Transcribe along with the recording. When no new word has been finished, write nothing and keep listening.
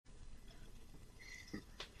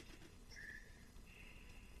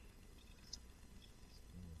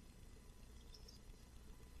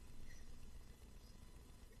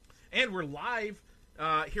And we're live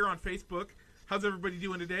here on Facebook. How's everybody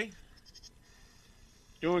doing today?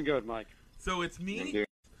 Doing good, Mike. So it's me.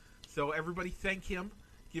 So everybody thank him.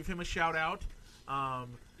 Give him a shout out.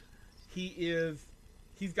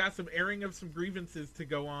 He's got some airing of some grievances to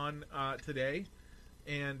go on today.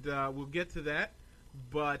 And we'll get to that.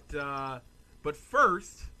 But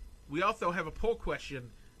first, we also have a poll question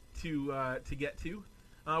to get to.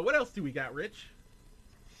 What else do we got, Rich?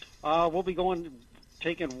 We'll be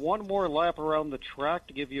taking one more lap around the track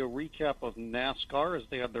to give you a recap of NASCAR as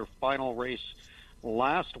they had their final race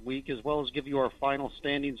last week, as well as give you our final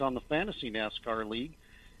standings on the Fantasy NASCAR League.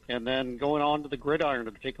 And then going on to the gridiron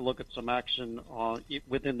to take a look at some action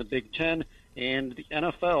within the Big Ten and the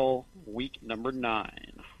NFL week number 9.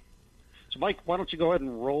 So, Mike, why don't you go ahead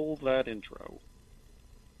and roll that intro?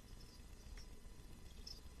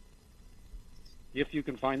 If you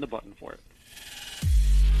can find the button for it.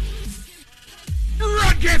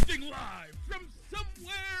 Broadcasting live from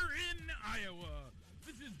somewhere in Iowa.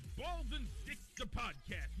 This is Balls and Sticks, the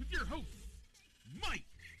podcast, with your hosts, Mike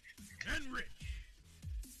and Rich.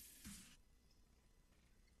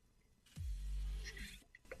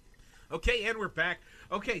 Okay, and we're back.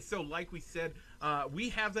 Okay, so like we said, we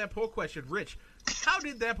have that poll question. Rich, how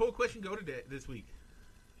did that poll question go today this week?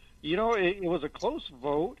 You know, it was a close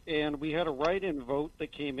vote, and we had a write-in vote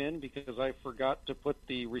that came in because I forgot to put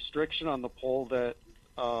the restriction on the poll that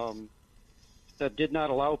did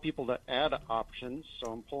not allow people to add options.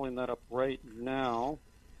 So I'm pulling that up right now.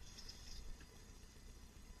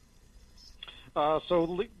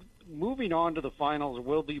 Moving on to the finals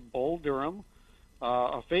will be Bull Durham,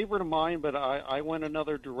 a favorite of mine, but I went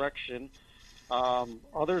another direction.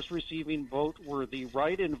 Others receiving vote were the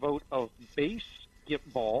write-in vote of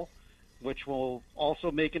Basketball, which will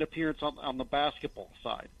also make an appearance on the basketball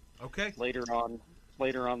side. Okay. Later on,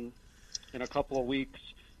 in a couple of weeks,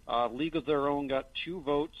 League of Their Own got 2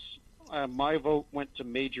 votes. My vote went to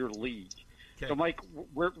Major League. Okay. So, Mike,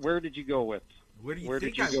 where did you go with? Where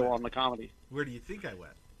did you go on the comedy? Where do you think I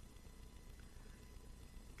went?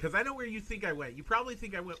 Because I know where you think I went. You probably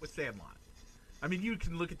think I went with Sandlot. I mean, you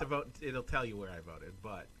can look at the vote; it'll tell you where I voted.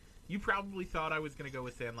 But you probably thought I was going to go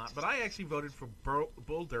with Sandlot. But I actually voted for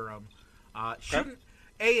Bull Durham. I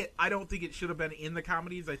don't think it should have been in the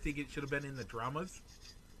comedies. I think it should have been in the dramas.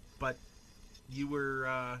 But you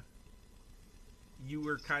were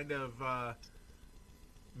kind of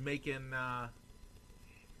making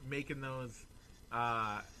those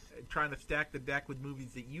trying to stack the deck with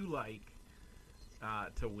movies that you like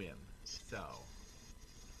to win. So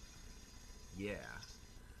yeah.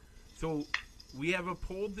 So we have a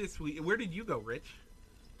poll this week. Where did you go, Rich?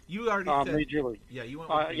 You already said Major League. Yeah, you went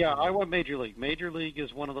with Major League. I went Major League. Major League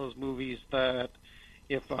is one of those movies that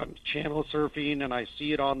if I'm channel surfing and I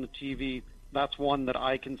see it on the TV, that's one that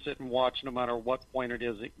I can sit and watch no matter what point it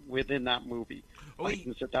is within that movie. I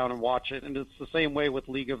can sit down and watch it, and it's the same way with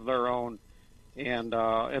League of Their Own and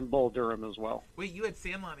Bull Durham as well. Wait, you had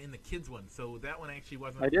Sandlot in the kids one, so that one actually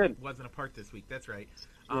wasn't a part this week. That's right.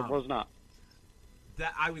 It was not.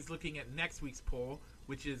 That I was looking at next week's poll,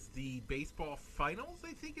 which is the baseball finals,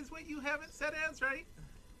 I think is what you have it set as, right?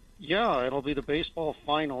 Yeah, it'll be the baseball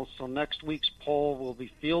finals. So next week's poll will be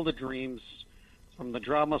Field of Dreams from the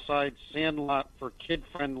drama side, Sandlot for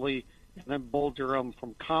kid-friendly, and then Bull Durham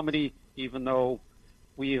from comedy, even though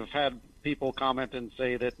we have had people comment and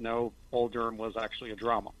say that, no, Bull Durham was actually a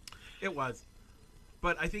drama. It was.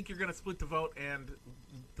 But I think you're going to split the vote, and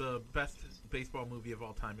the best baseball movie of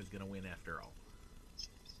all time is going to win after all.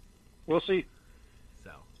 We'll see. So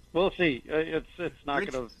we'll see. It's not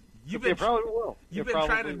going to. It probably will. You've been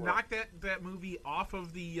trying to knock that movie off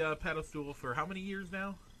of the pedestal for how many years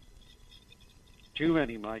now? Too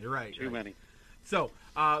many, Mike. You're right. Too many. So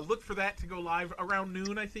look for that to go live around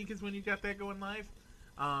noon. I think is when you got that going live,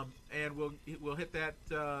 and we'll hit that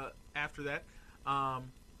after that.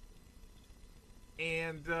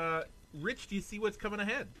 Rich, do you see what's coming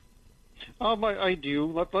ahead? I do.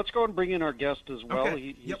 Let's go and bring in our guest as well.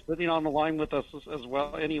 Okay. He's sitting on the line with us as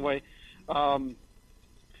well. Anyway,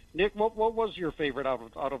 Nick, what was your favorite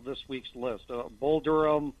out of this week's list? Bull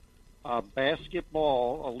Durham,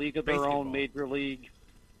 Basketball, A League of Their Own, Major League,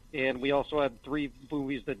 and we also had 3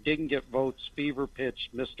 movies that didn't get votes: Fever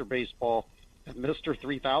Pitch, Mr. Baseball, and Mr.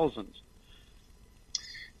 3000.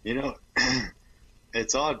 You know,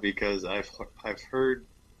 it's odd because I've heard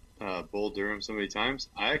Bull Durham so many times.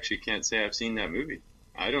 I actually can't say I've seen that movie.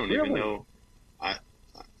 I don't even know.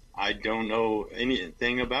 I don't know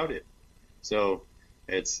anything about it. So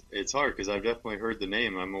it's hard because I've definitely heard the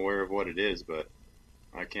name. I'm aware of what it is, but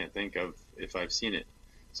I can't think of if I've seen it.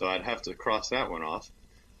 So I'd have to cross that one off.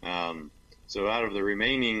 So out of the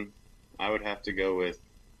remaining I would have to go with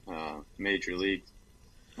Major League.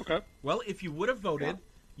 Okay. Well, if you would have voted,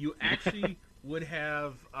 you actually would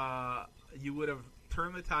have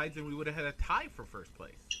turned the tides, and we would have had a tie for first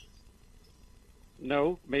place.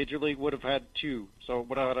 No, Major League would have had 2, so it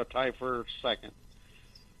would have had a tie for second.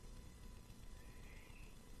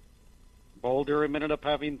 Bull Durham ended up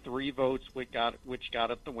having 3 votes, which got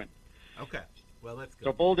it the win. Okay. Well, that's good.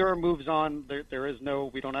 So Bull Durham moves on. There is no.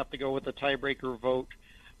 We don't have to go with the tiebreaker vote.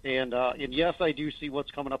 And yes, I do see what's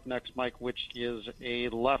coming up next, Mike, which is a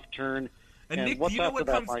left turn. And Nick, what's do you know after what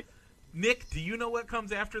that, comes? Mike? Nick, do you know what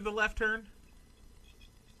comes after the left turn?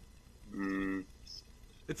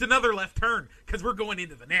 It's another left turn because we're going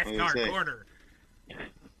into the NASCAR corner.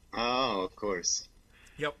 Oh, of course.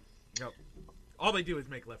 Yep. All they do is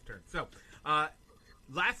make left turns. So,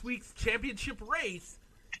 last week's championship race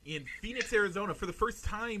in Phoenix, Arizona, for the first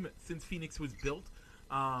time since Phoenix was built.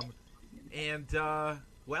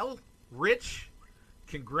 Well, Rich,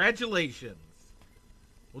 congratulations.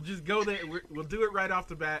 We'll just go there. We'll do it right off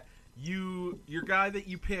the bat. Your guy that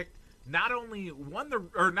you picked not only won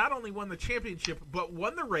the championship, but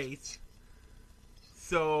won the race.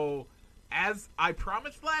 So, as I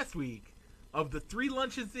promised last week, of the 3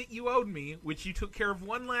 lunches that you owed me, which you took care of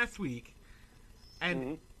one last week,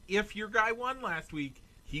 and if your guy won last week,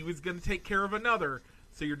 he was going to take care of another.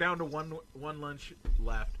 So you're down to one lunch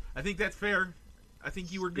left. I think that's fair. I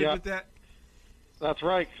think you were good with that. That's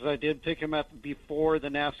right, because I did pick him before the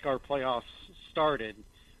NASCAR playoffs started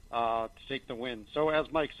to take the win. So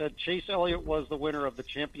as Mike said, Chase Elliott was the winner of the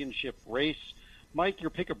championship race. Mike, your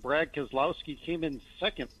pick of Brad Keselowski came in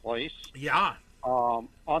second place. Yeah. On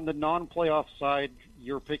the non-playoff side,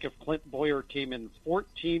 your pick of Clint Boyer came in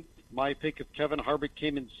 14th. My pick of Kevin Harvick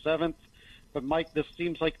came in 7th. But, Mike, this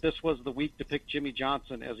seems like this was the week to pick Jimmie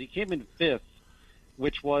Johnson, as he came in 5th,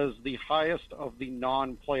 which was the highest of the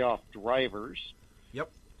non-playoff drivers. Yep.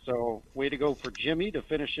 So, way to go for Jimmy to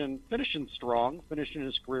finishing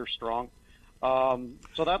his career strong.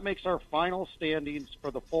 So that makes our final standings for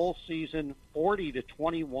the full season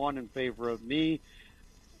 40-21 in favor of me.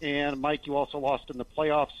 And Mike, you also lost in the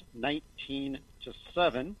playoffs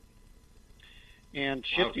 19-7. And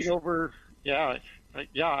shifting over, I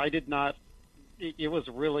did not. It was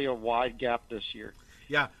really a wide gap this year.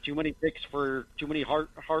 Yeah, too many heart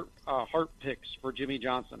picks for Jimmie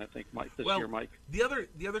Johnson, I think, Mike, this year, Mike. The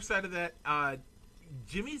other side of that,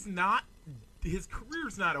 Jimmy's not. His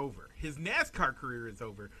career's not over. His NASCAR career is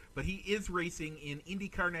over, but he is racing in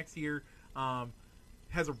IndyCar next year.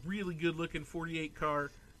 Has a really good looking 48 car.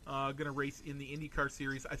 Going to race in the IndyCar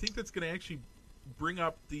series. I think that's going to actually bring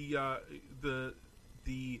up the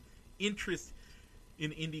interest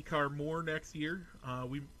in IndyCar more next year.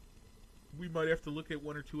 We might have to look at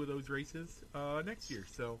 1 or 2 of those races next year.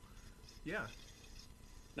 So, yeah.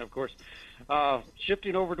 Of course.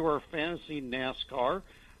 Shifting over to our fantasy NASCAR,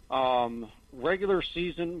 regular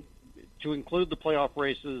season to include the playoff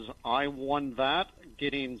races, I won that,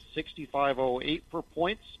 getting 65.08 for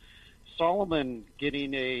points. Solomon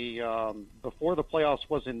getting before the playoffs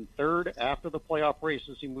was in 3rd. After the playoff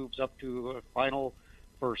races, he moves up to a final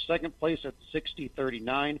for 2nd place at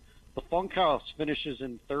 60.39. The Funkhouse finishes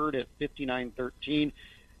in 3rd at 59.13.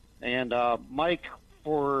 And Mike,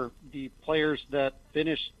 for the players that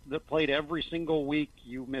played every single week,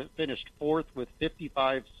 you finished 4th with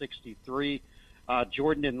 55.63.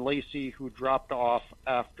 Jordan and Lacey, who dropped off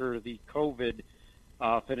after the COVID,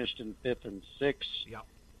 finished in 5th and 6th. Yep.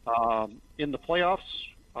 In the playoffs,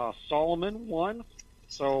 Solomon won.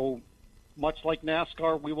 So much like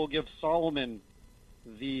NASCAR, we will give Solomon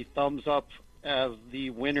the thumbs up as the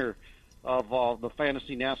winner of the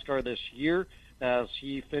fantasy NASCAR this year, as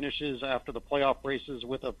he finishes after the playoff races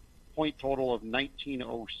with a point total of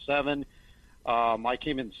 19.07. I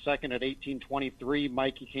came in 2nd at 18.23.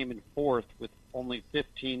 Mikey came in 4th with only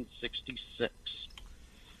 15.66.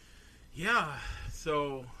 Yeah,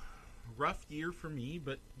 so rough year for me,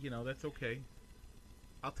 but that's okay.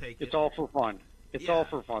 I'll take it. It's all for fun. It's all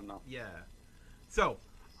for fun, though. Yeah. So,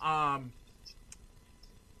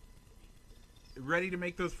 ready to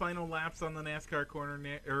make those final laps on the NASCAR corner,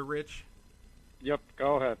 or Rich? Yep,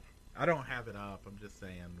 go ahead. I don't have it up. I'm just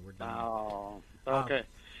saying we're done. Oh, okay.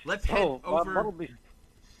 Let's head over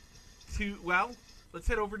to let's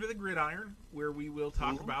head over to the gridiron, where we will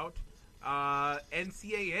talk about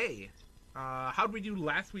NCAA. How'd we do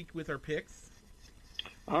last week with our picks?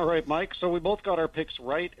 All right, Mike. So we both got our picks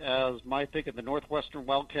right, as my pick of the Northwestern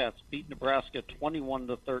Wildcats beat Nebraska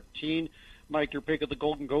 21-13. Mike, your pick of the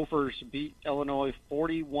Golden Gophers beat Illinois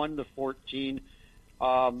 41-14,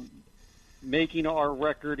 making our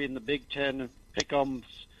record in the Big Ten pick'ems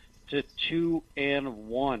to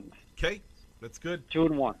 2-1. Okay, that's good.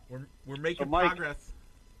 2-1. We're making So, Mike, progress.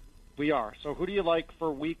 We are. So who do you like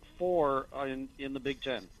for Week 4 in the Big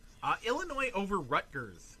Ten? Illinois over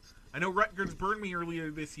Rutgers. I know Rutgers burned me earlier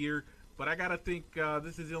this year, but I gotta think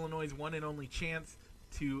this is Illinois' one and only chance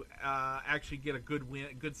to actually get a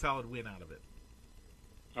good solid win out of it.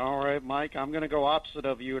 All right, Mike, I'm going to go opposite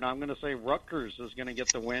of you, and I'm going to say Rutgers is going to get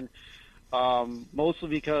the win, mostly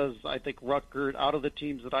because I think Rutgers, out of the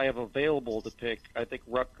teams that I have available to pick, I think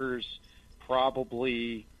Rutgers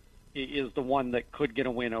probably is the one that could get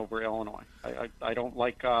a win over Illinois. I don't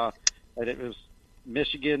like that it was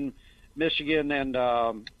Michigan, and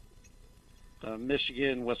the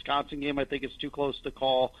Michigan-Wisconsin game. I think it's too close to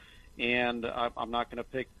call, and I'm not going to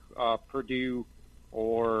pick Purdue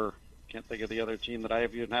or can't think of the other team that I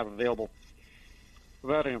even have available.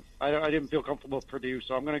 But I didn't feel comfortable with Purdue,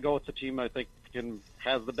 so I'm going to go with the team I think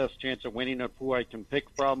has the best chance of winning of who I can pick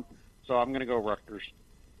from. So I'm going to go Rutgers.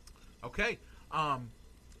 Okay.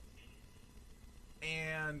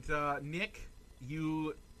 And Nick,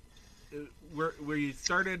 you where you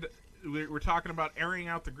started, we're talking about airing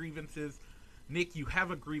out the grievances. Nick, you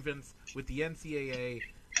have a grievance with the NCAA,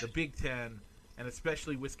 the Big Ten, and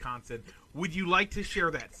especially Wisconsin. Would you like to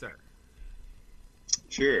share that, sir?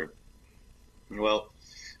 Sure. Well,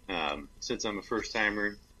 since I'm a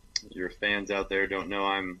first-timer, your fans out there don't know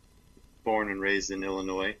I'm born and raised in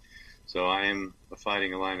Illinois, so I am a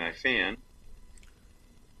Fighting Illini fan.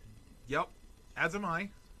 Yep, as am I.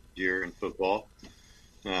 Year in football.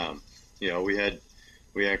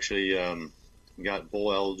 We actually got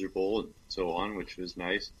bowl eligible and so on, which was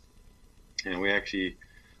nice. And we actually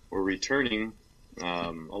were returning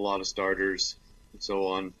a lot of starters and so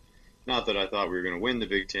on. Not that I thought we were going to win the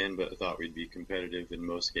Big Ten, but I thought we'd be competitive in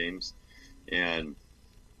most games. And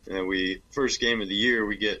first game of the year,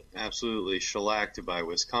 we get absolutely shellacked by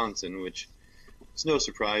Wisconsin, which is no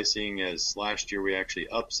surprise, seeing as last year we actually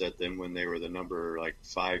upset them when they were the number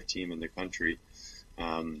 5 team in the country.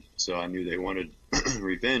 So I knew they wanted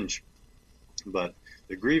revenge. But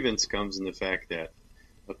the grievance comes in the fact that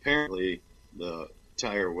apparently the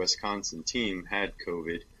entire Wisconsin team had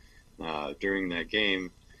COVID during that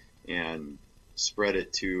game and spread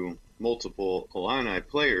it to multiple Illini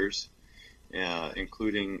players,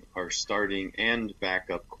 including our starting and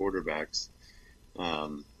backup quarterbacks.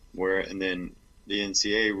 And then the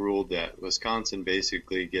NCAA ruled that Wisconsin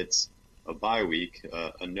basically gets a bye week,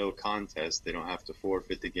 a no contest. They don't have to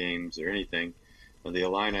forfeit the games or anything. The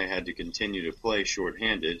Illini had to continue to play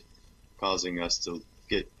shorthanded, causing us to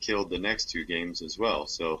get killed the next 2 games as well.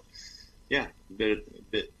 So, yeah, a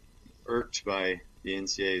bit irked by the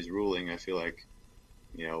NCAA's ruling. I feel like,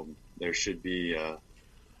 there should be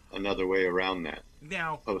another way around that.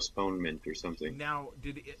 Now, postponement or something. Now,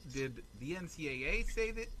 did the NCAA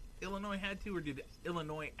say that Illinois had to, or did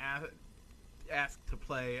Illinois ask to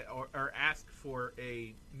play or ask for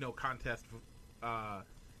a no contest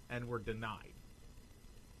and were denied?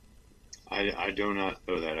 I do not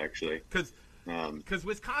know that, actually. Because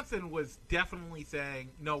Wisconsin was definitely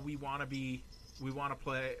saying, no, we want to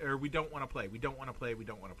play, or we don't want to play. We don't want to play. We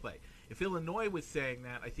don't want to play. If Illinois was saying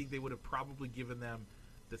that, I think they would have probably given them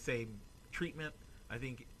the same treatment. I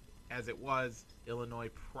think as it was, Illinois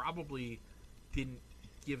probably didn't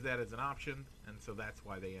give that as an option, and so that's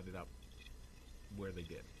why they ended up where they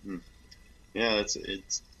did. Yeah, that's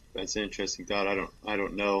an interesting thought. I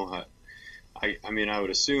don't know. I mean, I would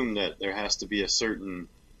assume that there has to be a certain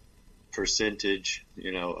percentage,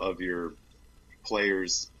 of your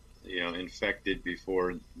players, infected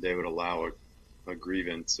before they would allow a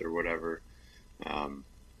grievance or whatever.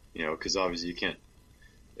 Because obviously you can't.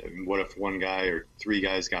 What if one guy or 3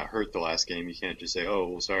 guys got hurt the last game? You can't just say, "Oh,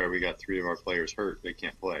 well, sorry, we got 3 of our players hurt. They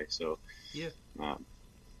can't play." So, yeah,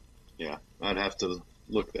 I'd have to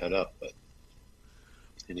look that up. But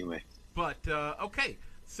anyway. But okay,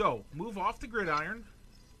 so move off the gridiron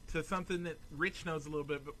to something that Rich knows a little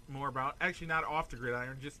bit more about. Actually, not off the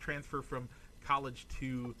gridiron, just transfer from college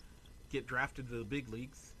to get drafted to the big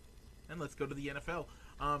leagues. And let's go to the NFL.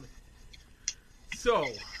 So,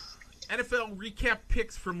 NFL recap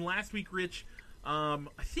picks from last week, Rich. I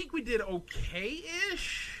think we did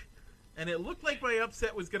okay-ish, and it looked like my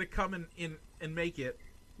upset was going to come in and make it,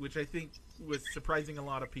 which I think was surprising a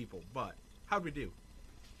lot of people. But how'd we do?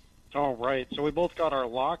 All right, so we both got our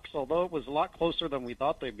locks, although it was a lot closer than we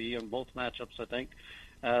thought they'd be in both matchups, I think,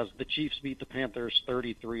 as the Chiefs beat the Panthers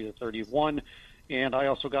 33-31. And I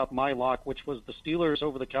also got my lock, which was the Steelers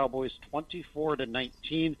over the Cowboys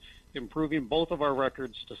 24-19, improving both of our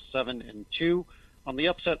records to 7-2. On the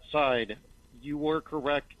upset side, you were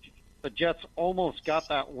correct. The Jets almost got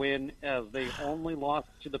that win as they only lost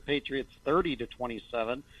to the Patriots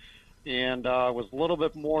 30-27. and was a little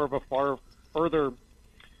bit more of a further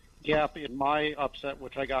gap in my upset,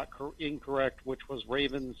 which I got incorrect, which was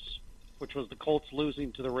the Colts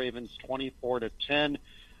losing to the Ravens 24-10.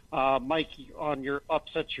 Mike, on your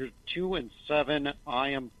upsets, you're 2-7. I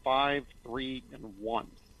am 5-3-1.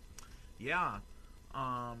 Yeah.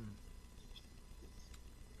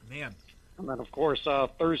 Man. And then, of course,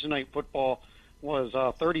 Thursday night football was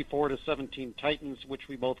 34-17 Titans, which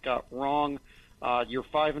we both got wrong. You're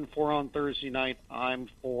 5-4 on Thursday night. I'm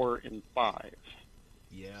 4-5.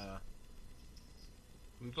 Yeah.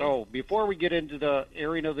 So before we get into the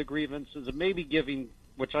airing of the grievances and maybe giving,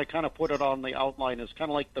 which I kind of put it on the outline, is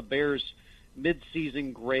kind of like the Bears'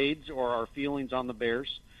 mid-season grades or our feelings on the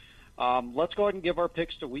Bears. Let's go ahead and give our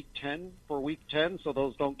picks to Week 10 for Week 10, so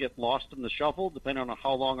those don't get lost in the shuffle, depending on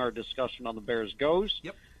how long our discussion on the Bears goes.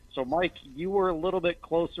 Yep. So, Mike, you were a little bit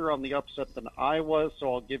closer on the upset than I was,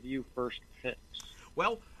 so I'll give you first picks.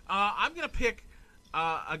 Well, I'm going to pick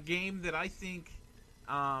a game that I think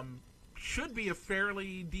should be a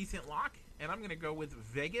fairly decent lock, and I'm going to go with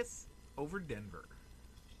Vegas over Denver.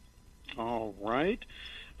 All right.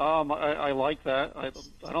 I like that.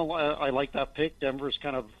 I like that pick. Denver's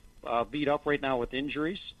kind of beat up right now with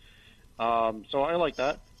injuries. So I like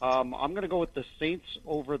that. I'm going to go with the Saints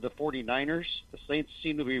over the 49ers. The Saints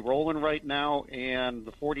seem to be rolling right now, and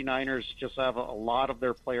the 49ers just have a lot of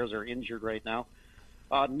their players are injured right now.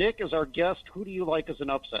 Nick, as our guest, who do you like as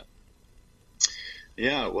an upset?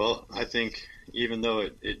 Yeah, well, I think even though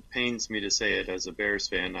it pains me to say it as a Bears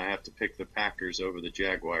fan, I have to pick the Packers over the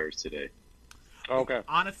Jaguars today. Okay.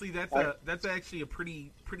 Honestly, that's actually a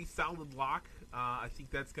pretty solid lock. I think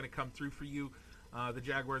that's going to come through for you. The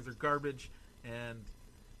Jaguars are garbage, and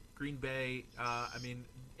Green Bay.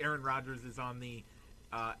 Aaron Rodgers is on the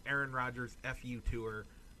Aaron Rodgers FU tour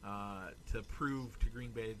to prove to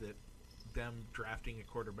Green Bay that them drafting a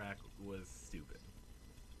quarterback was stupid.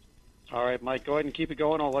 All right, Mike, go ahead and keep it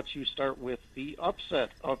going. I'll let you start with the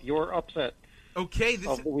upset of your upset Okay,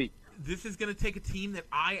 of the week. This is going to take a team that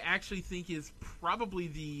I actually think is probably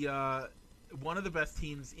the one of the best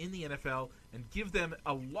teams in the NFL and give them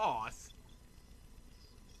a loss.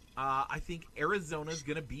 I think Arizona's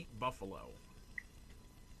going to beat Buffalo.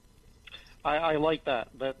 I like that.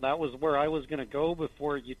 That was where I was going to go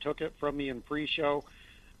before you took it from me in pre-show.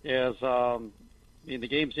 The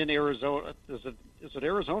game's in Arizona. Is it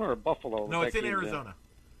Arizona or Buffalo? No, it's in Arizona.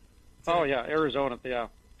 Arizona. Yeah,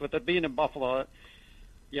 but that being in Buffalo,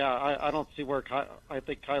 I don't see where I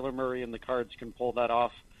think Kyler Murray and the Cards can pull that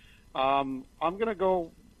off. I'm going to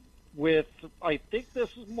go with. I think this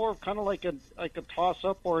is more kind of like a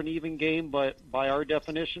toss-up or an even game, but by our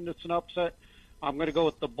definition, it's an upset. I'm going to go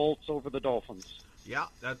with the Bolts over the Dolphins. Yeah,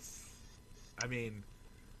 I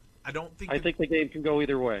think the game can go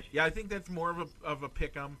either way. Yeah, I think that's more of a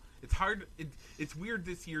pick 'em. It's hard. It's weird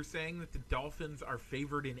this year saying that the Dolphins are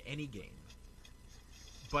favored in any game,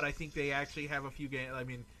 but I think they actually have a few games. I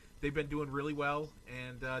mean, they've been doing really well,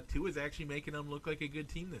 and Tua's actually making them look like a good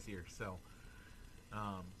team this year. So,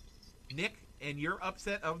 Nick, and your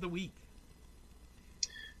upset of the week.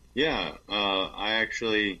 Yeah, I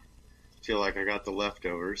actually feel like I got the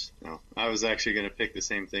leftovers. No, I was actually going to pick the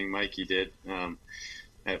same thing Mikey did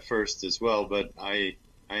at first as well, but I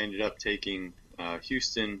ended up taking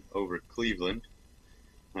Houston over Cleveland.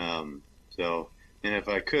 And if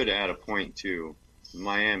I could add a point to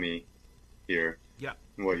Miami here, yeah,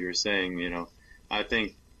 what you're saying, I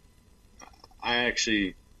think I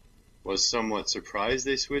actually was somewhat surprised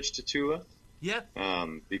they switched to Tua. Yeah.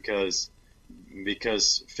 Because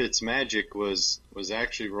Fitzmagic was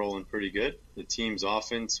actually rolling pretty good. The team's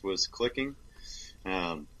offense was clicking.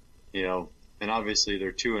 And obviously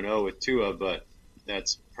they're 2-0 with Tua, but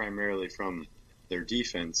that's primarily from their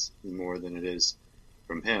defense more than it is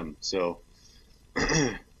from him. So,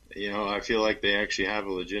 I feel like they actually have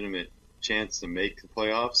a legitimate chance to make the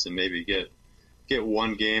playoffs and maybe get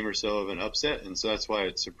one game or so of an upset. And so that's why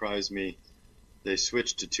it surprised me they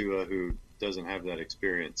switched to Tua, who doesn't have that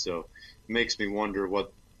experience. So it makes me wonder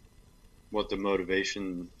what the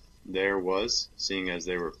motivation there was, seeing as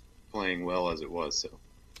they were playing well as it was. So,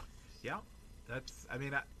 yeah,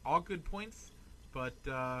 all good points, but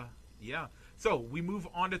yeah. So we move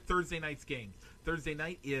on to Thursday night's game. Thursday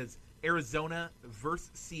night is Arizona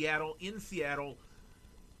versus Seattle in Seattle.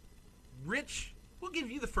 Rich, we'll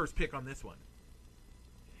give you the first pick on this one.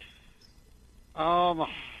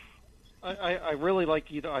 I really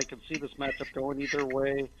like either. I can see this matchup going either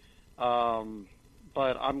way,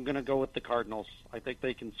 but I'm going to go with the Cardinals. I think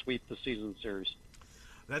they can sweep the season series.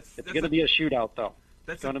 It's going to be a shootout, though.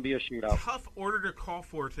 It's going to be a shootout. Tough order to call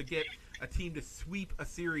for to get a team to sweep a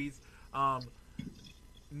series.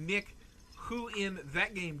 Nick, who in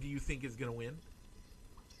that game do you think is going to win?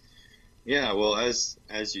 Yeah, well, as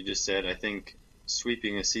you just said, I think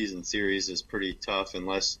sweeping a season series is pretty tough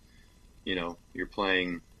unless, you're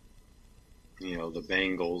playing, the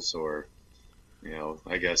Bengals or,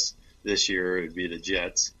 I guess this year it would be the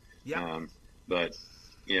Jets. Yeah. But,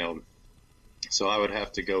 so I would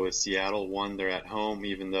have to go with Seattle. One, they're at home,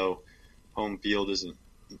 even though home field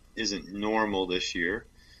isn't normal this year.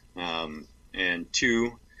 And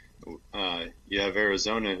two, you have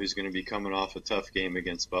Arizona, who's going to be coming off a tough game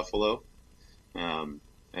against Buffalo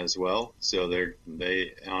as well. So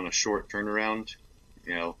they on a short turnaround.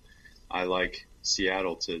 I like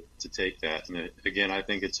Seattle to take that. And again, I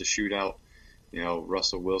think it's a shootout.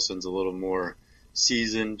 Russell Wilson's a little more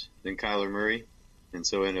seasoned than Kyler Murray, and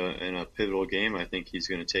so in a pivotal game, I think he's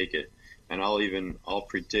going to take it. And I'll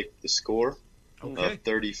predict the score of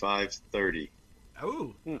 35-30.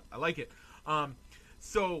 Oh, I like it.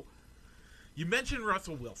 So you mentioned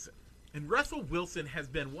Russell Wilson, and Russell Wilson has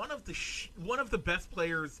been one of the best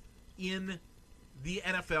players in the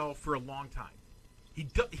NFL for a long time.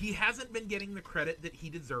 He hasn't been getting the credit that he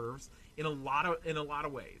deserves in a lot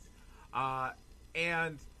of ways,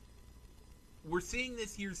 and we're seeing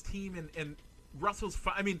this year's team and Russell's.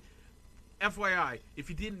 FYI, if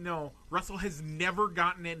you didn't know, Russell has never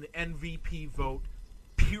gotten an MVP vote.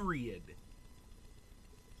 Period.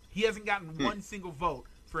 He hasn't gotten one single vote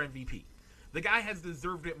for MVP. The guy has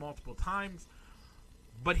deserved it multiple times,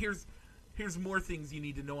 but here's more things you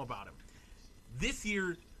need to know about him. This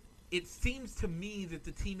year, it seems to me that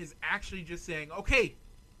the team is actually just saying, okay,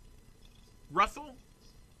 Russell,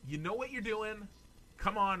 you know what you're doing.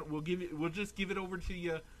 Come on, we'll just give it over to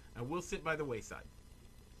you, and we'll sit by the wayside.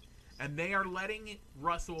 And they are letting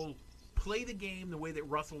Russell play the game the way that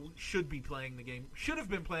Russell should be playing the game, should have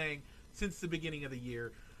been playing since the beginning of the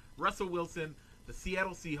year. Russell Wilson, the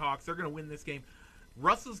Seattle Seahawks, they're going to win this game.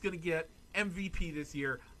 Russell's going to get MVP this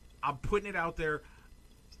year. I'm putting it out there.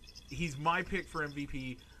 He's my pick for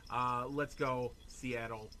MVP. Let's go,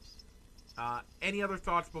 Seattle. Any other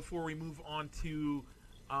thoughts before we move on to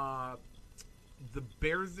the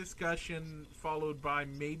Bears discussion, followed by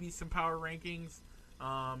maybe some power rankings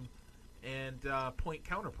and point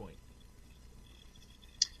counterpoint?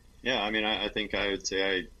 Yeah, I think I would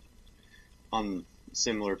say on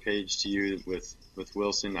similar page to you with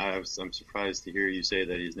Wilson. I'm surprised to hear you say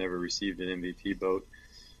that he's never received an MVP vote.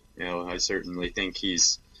 I certainly think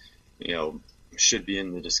he's, should be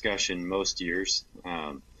in the discussion most years.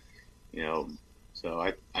 So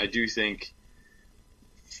I do think,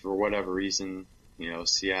 for whatever reason,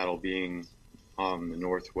 Seattle being on the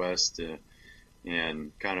Northwest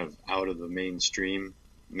and kind of out of the mainstream,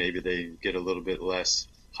 maybe they get a little bit less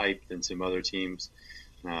hype than some other teams.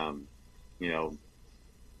 And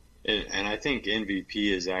I think MVP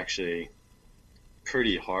is actually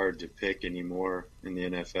pretty hard to pick anymore in the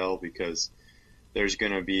NFL because there's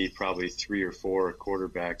going to be probably 3 or 4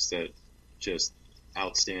 quarterbacks that just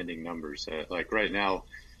outstanding numbers. Like right now,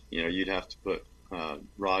 you'd have to put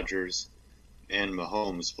Rodgers and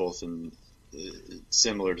Mahomes both in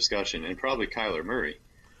similar discussion, and probably Kyler Murray,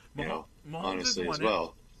 Mahomes honestly has as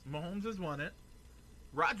well. Mahomes has won it.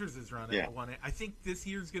 Rodgers has won it. I think this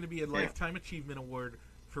year's going to be a Lifetime Achievement Award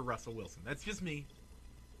for Russell Wilson. That's just me,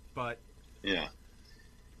 but yeah.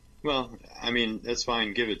 Well, that's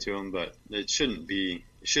fine. Give it to him, but it shouldn't be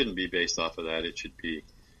based off of that. It should be,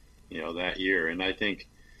 that year. And I think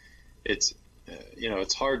it's,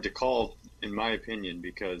 it's hard to call, in my opinion,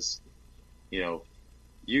 because,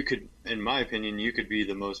 you could, in my opinion, you could be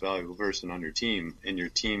the most valuable person on your team, and your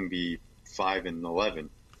team be 5-11.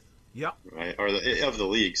 Yeah. Right. Or of the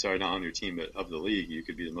league. Sorry, not on your team, but of the league, you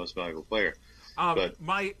could be the most valuable player. But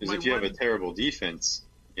if you have a terrible defense,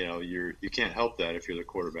 you can't help that if you're the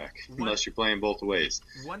quarterback, unless you're playing both ways.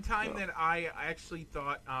 One time that I actually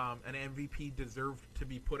thought an MVP deserved to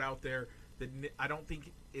be put out there, that I don't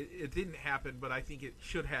think it didn't happen, but I think it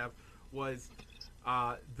should have, was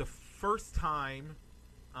the first time,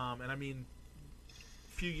 and a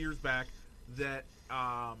few years back, that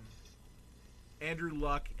Andrew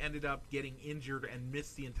Luck ended up getting injured and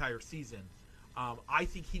missed the entire season. I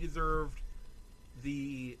think he deserved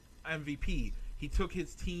the MVP. He took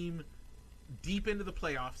his team deep into the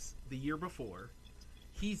playoffs the year before.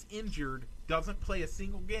 He's injured, doesn't play a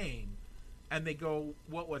single game, and they go,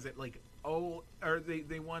 what was it,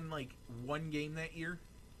 they won one game that year?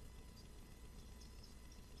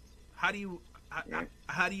 How do you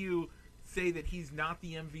say that he's not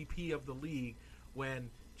the MVP of the league when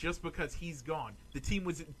just because he's gone?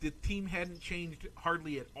 The team hadn't changed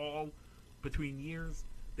hardly at all between years.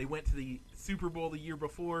 They went to the Super Bowl the year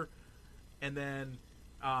before, and then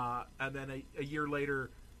and then a year later,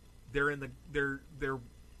 they're in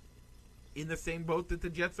the same boat that the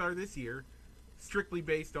Jets are this year, strictly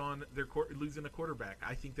based on their losing a quarterback.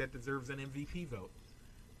 I think that deserves an MVP vote.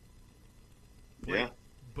 Yeah.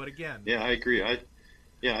 But again. Yeah, I agree. I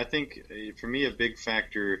think for me a big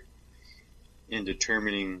factor in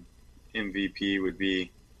determining MVP would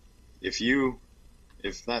be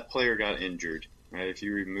if that player got injured, right? If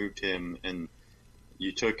you removed him and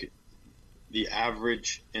you took the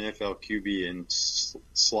average NFL QB and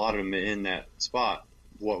slotted him in that spot,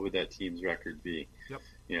 what would that team's record be? Yep.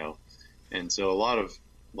 You know, and so a lot of,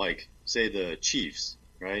 like, say the Chiefs,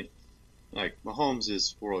 right? Like, Mahomes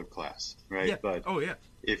is world class, right? Yeah. But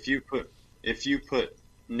if you put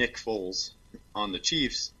Nick Foles on the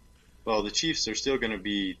Chiefs, well, the Chiefs are still going to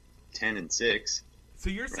be 10-6. So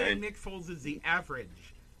you're saying Nick Foles is the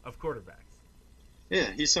average of quarterbacks?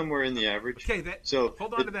 Yeah, he's somewhere in the average. Okay,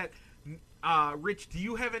 hold on to that. Rich, do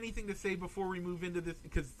you have anything to say before we move into this?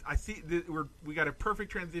 Because I see that we got a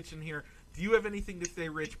perfect transition here. Do you have anything to say,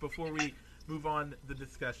 Rich, before we move on the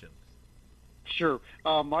discussion? Sure.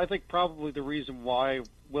 I think probably the reason why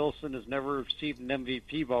Wilson has never received an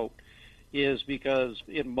MVP vote is because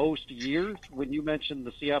in most years, when you mentioned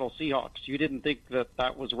the Seattle Seahawks, you didn't think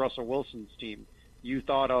that was Russell Wilson's team. You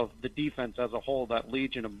thought of the defense as a whole, that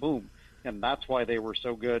Legion of Boom, and that's why they were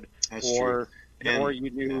so good. That's true. Or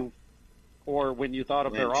you knew, or when you thought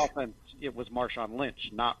of their offense, it was Marshawn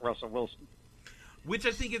Lynch, not Russell Wilson. Which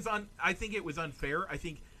I think I think it was unfair. I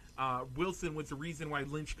think Wilson was the reason why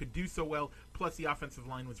Lynch could do so well. Plus, the offensive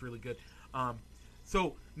line was really good.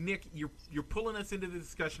 So, Nick, you're pulling us into the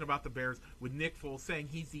discussion about the Bears with Nick Foles saying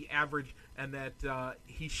he's the average and that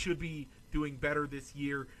he should be doing better this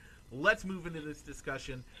year. Let's move into this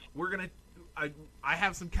discussion. I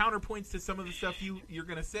have some counterpoints to some of the stuff you're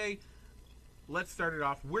gonna say. Let's start it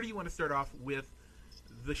off. Where do you want to start off with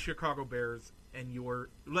the Chicago Bears and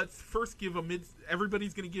let's first give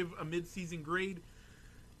everybody's going to give a mid-season grade,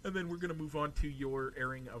 and then we're going to move on to your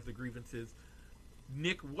airing of the grievances.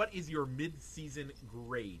 Nick, what is your mid-season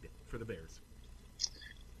grade for the Bears?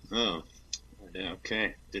 Oh, yeah,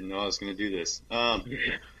 okay. Didn't know I was going to do this.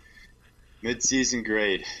 Mid-season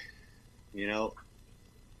grade. You know,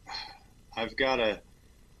 I've got to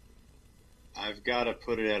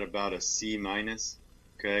put it at about a C minus.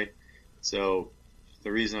 Okay, so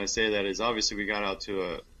the reason I say that is obviously we got out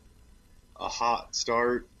to a hot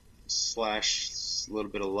start / a little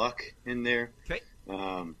bit of luck in there. Okay.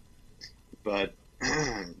 But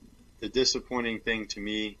the disappointing thing to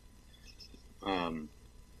me, well,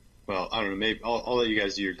 I don't know. Maybe I'll let you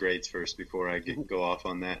guys do your grades first before I go off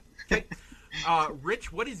on that. Okay.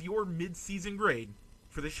 Rich, what is your mid-season grade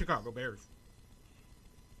for the Chicago Bears?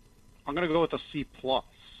 I'm going to go with a C+,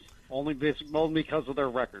 only because of their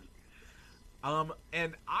record.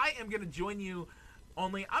 And I am going to join you.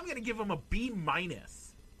 Only I'm going to give them a B-.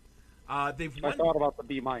 I thought about the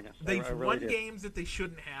B-. They've really won did. games that they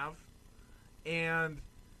shouldn't have, and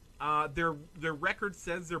their record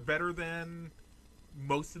says they're better than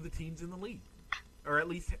most of the teams in the league, or at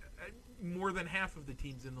least more than half of the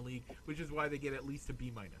teams in the league, which is why they get at least a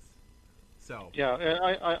B-. So yeah,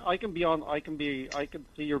 I can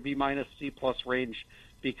see your B-, C+ range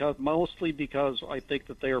mostly because I think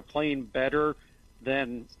that they are playing better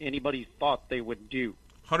than anybody thought they would do.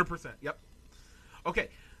 100%. Yep. Okay,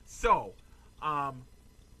 so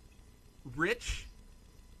Rich,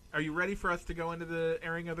 are you ready for us to go into the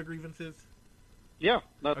airing of the grievances? Yeah,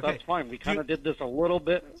 that's fine. We kind of did this a little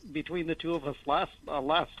bit between the two of us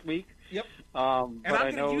last week. Yep. And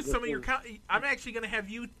I'm going to use some of your. I'm actually going to have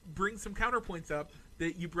you bring some counterpoints up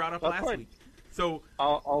that you brought up last week. So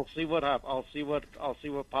I'll see what happens. I'll see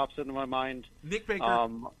what pops into my mind. Nick Baker.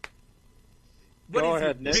 Go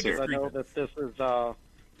ahead, Nick. I know that this is.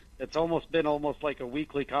 It's been almost like a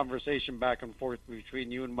weekly conversation back and forth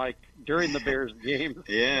between you and Mike during the Bears game.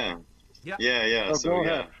 Yeah. So go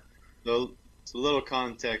ahead. It's a little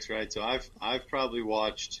context, right? So I've probably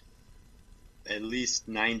watched at least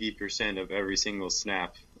 90% of every single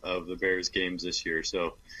snap of the Bears games this year.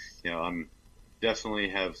 So, I'm definitely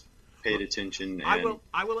have paid attention. And,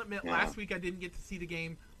 I will admit, last week I didn't get to see the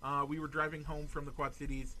game. We were driving home from the Quad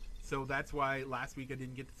Cities, so that's why last week I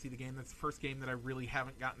didn't get to see the game. That's the first game that I really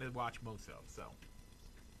haven't gotten to watch most of. So.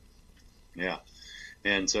 Yeah,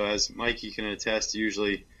 and so as Mikey can attest,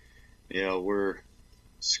 usually, we're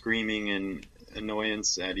screaming in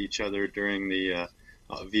annoyance at each other during the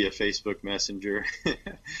via Facebook Messenger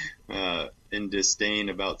in disdain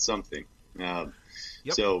about something. Yep.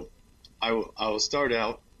 So I will start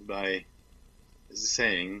out by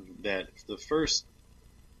saying that the first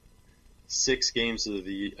 6 games of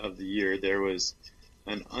the year there was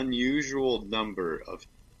an unusual number of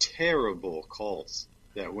terrible calls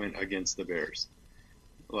that went against the Bears.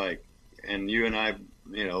 Like, and you and I,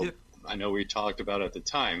 Yep. I know we talked about it at the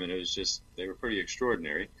time, and it was just, they were pretty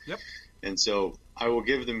extraordinary. Yep. And so I will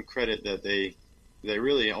give them credit that they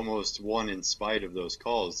really almost won in spite of those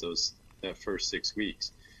calls, that first 6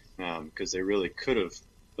 weeks, because they really could have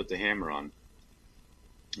put the hammer on.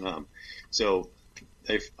 So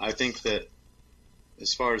I think that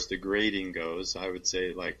as far as the grading goes, I would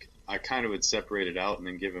say, like, I kind of would separate it out and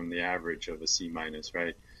then give them the average of a C minus,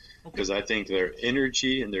 right? Because I think their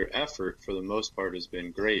energy and their effort for the most part has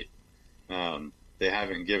been great. They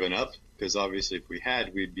haven't given up, because obviously if we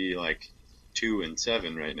had, we'd be like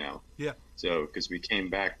 2-7 right now. Yeah. So because we came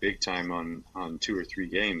back big time on 2 or 3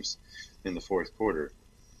 games in the fourth quarter.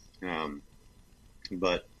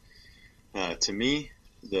 But to me,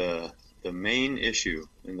 the main issue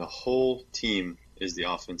in the whole team is the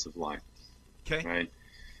offensive line. Okay.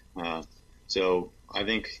 Right. So I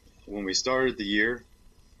think when we started the year,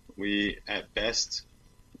 we at best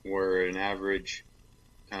were an average,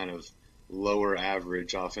 kind of lower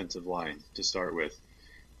average offensive line to start with.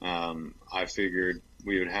 I figured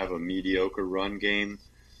we would have a mediocre run game,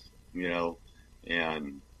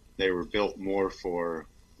 and they were built more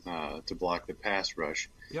to block the pass rush.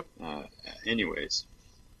 Yep. Anyways,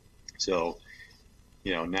 so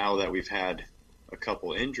now that we've had a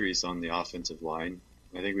couple injuries on the offensive line,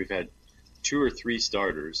 I think we've had 2 or 3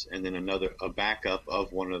 starters, and then a backup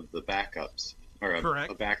of one of the backups, or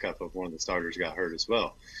a backup of one of the starters got hurt as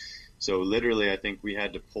well. So literally, I think we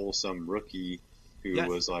had to pull some rookie who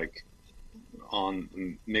was like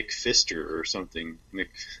on Mick Fister or something.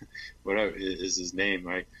 Whatever is his name,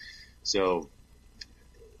 right? So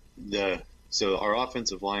our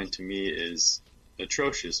offensive line to me is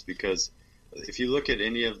atrocious, because if you look at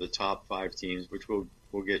any of the top 5 teams, which we'll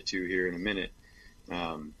get to here in a minute,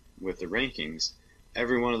 with the rankings,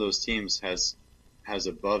 every one of those teams has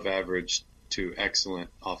above average to excellent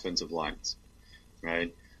offensive lines,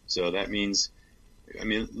 right? So that means,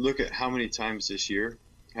 look at how many times this year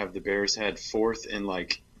have the Bears had 4th and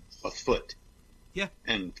like a foot,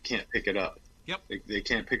 and can't pick it up. Yep. They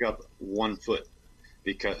can't pick up 1 foot,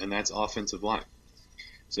 and that's offensive line.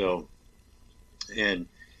 So, and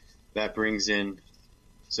that brings in,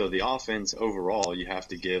 so the offense overall, you have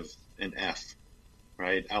to give an F,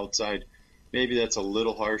 right? Outside, maybe that's a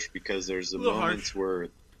little harsh, because there's the moments where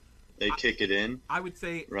they kick it in. I would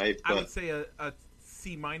say, right? I would say a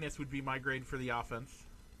C minus would be my grade for the offense.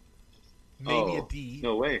 Maybe a D.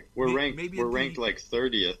 No way. We're ranked like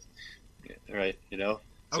 30th, right?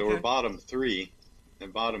 So we're bottom 3,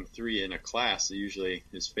 and bottom 3 in a class usually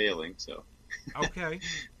is failing. So. Okay.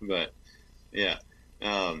 But yeah,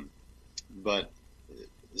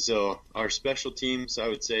 so our special teams, I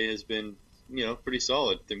would say, has been pretty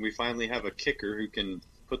solid. Then we finally have a kicker who can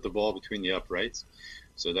put the ball between the uprights,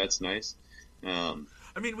 so that's nice.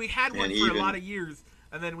 We had one for a lot of years,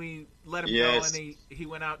 and then we let him go, and he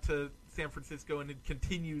went out to San Francisco, and it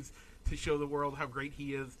continues to show the world how great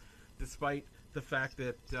he is, despite the fact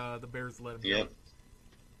that the Bears let him go.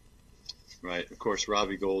 Right. Of course,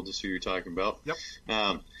 Robbie Gould is who you're talking about. Yep.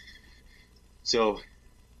 So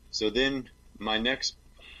then my next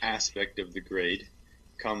aspect of the grade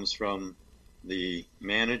comes from the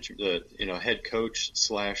manager, head coach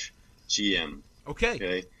 / GM.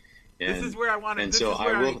 Okay. And this is where I wanted. And so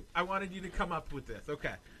I wanted you to come up with this.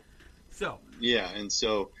 Okay. So. Yeah, and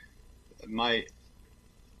so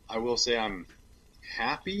I will say I'm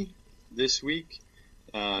happy this week.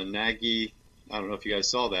 Nagy, I don't know if you guys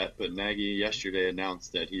saw that, but Nagy yesterday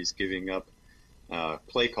announced that he's giving up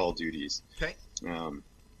play call duties. Okay.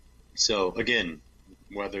 So again,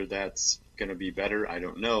 whether that's going to be better, I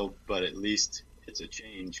don't know, but at least it's a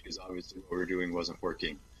change, because obviously what we were doing wasn't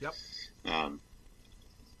working. Yep.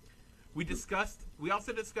 We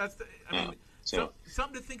also discussed,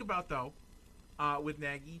 something to think about, though, with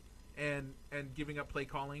Nagy and giving up play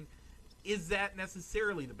calling. Is that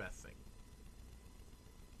necessarily the best thing?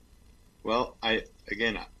 Well, I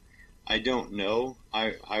don't know.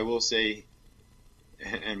 I will say,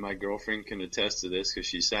 and my girlfriend can attest to this, because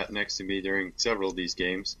she sat next to me during several of these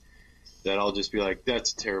games, that I'll just be like,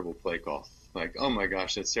 that's a terrible play call. Like, oh my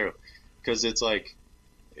gosh, that's terrible. Because it's like,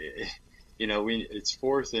 it's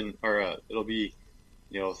 4th it'll be,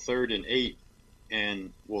 3rd and 8,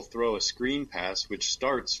 and we'll throw a screen pass, which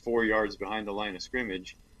starts 4 yards behind the line of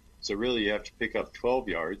scrimmage. So really you have to pick up 12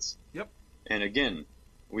 yards. Yep. And again,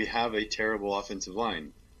 we have a terrible offensive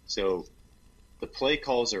line. So the play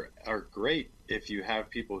calls are great if you have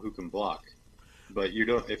people who can block. But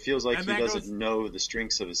it feels like he doesn't know the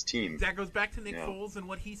strengths of his team. That goes back to Nick Foles and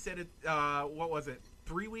what he said at, what was it?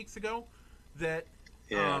 3 weeks ago that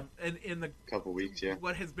and in the couple weeks, yeah.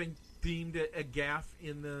 what has been deemed a gaffe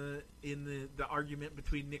in the argument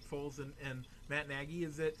between Nick Foles and Matt Nagy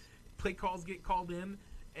is that play calls get called in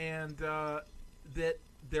and that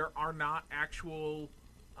there are not actual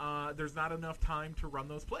there's not enough time to run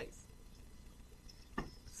those plays.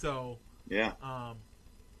 So yeah.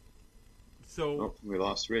 So we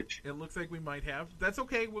lost Rich. It looks like we might have. That's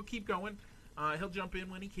okay. We'll keep going. He'll jump in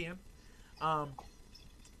when he can.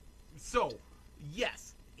 So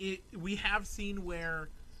yes, we have seen where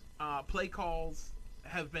play calls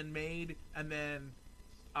have been made and then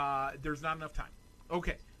there's not enough time.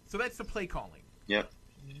 Okay, so that's the play calling. Yep.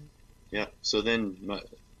 Yep. So then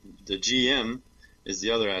the GM is the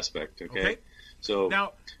other aspect. Okay. So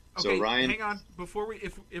now, so Ryan, hang on. Before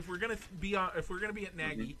if we're gonna be at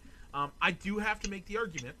Nagy, I do have to make the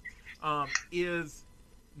argument. Is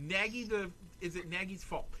it Nagy's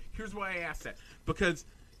fault? Here's why I asked that. Because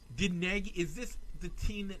is this the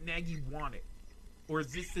team that Nagy wanted, or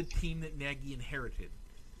is this the team that Nagy inherited?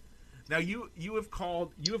 Now you have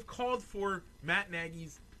called for Matt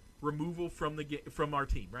Nagy's removal from our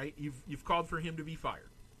team, right? You've called for him to be fired.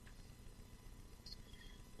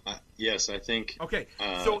 Yes, I think. Okay,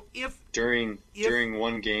 so if during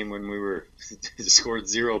one game when we were scored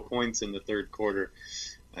 0 points in the third quarter,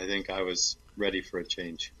 I think I was ready for a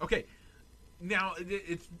change. Okay, now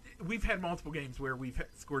we've had multiple games where we've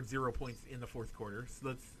scored 0 points in the fourth quarter,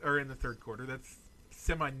 or in the third quarter. That's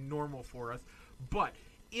semi-normal for us. But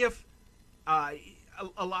if a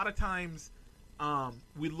lot of times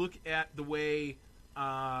we look at the way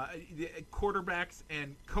the quarterbacks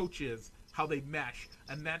and coaches, how they mesh,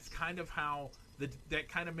 and that's kind of how that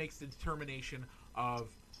kind of makes the determination of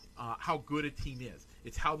how good a team is.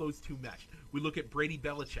 It's how those two mesh. We look at Brady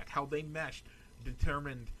Belichick, how they meshed,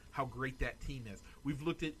 determined how great that team is.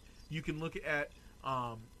 You can look at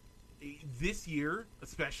this year,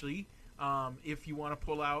 especially if you want to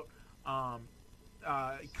pull out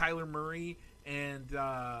Kyler Murray and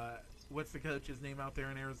what's the coach's name out there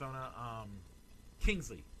in Arizona?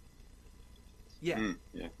 Kingsley. Yeah.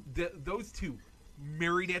 Those two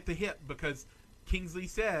married at the hip because Kingsley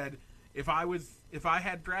said if I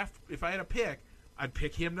had a pick, I'd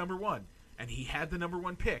pick him number one, and he had the number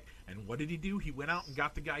one pick. And what did he do? He went out and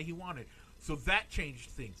got the guy he wanted. So that changed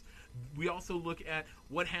things. We also look at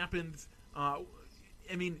what happens. You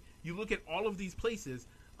look at all of these places.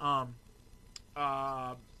 Kansas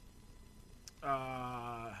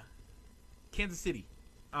City.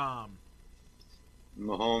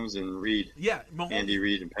 Mahomes and Reed. Yeah, Mahomes. Andy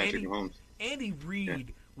Reid and Patrick Mahomes. Andy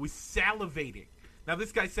Reid was salivating. Now,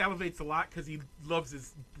 this guy salivates a lot because he loves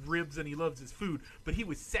his ribs and he loves his food, but he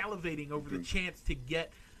was salivating over the chance to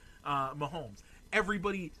get Mahomes.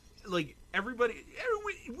 Everybody, we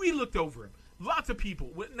looked over him. Lots of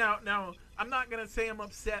people. Now, I'm not going to say I'm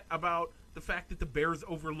upset about the fact that the Bears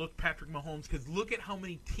overlooked Patrick Mahomes because look at how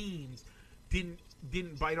many teams didn't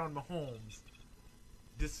bite on Mahomes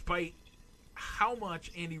despite how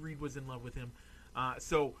much Andy Reid was in love with him.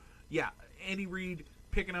 Andy Reid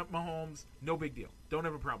picking up Mahomes, no big deal. Don't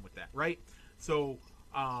have a problem with that, right? So,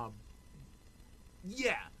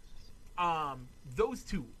 those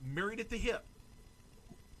two married at the hip,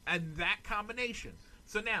 and that combination.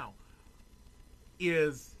 So now,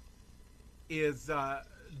 is the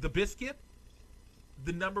Biscuit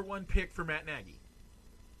the number one pick for Matt Nagy?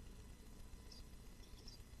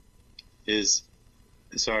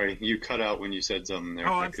 Sorry, you cut out when you said something there.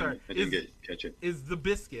 Oh, I'm sorry. I didn't catch it. Is the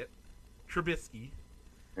Biscuit, Trubisky,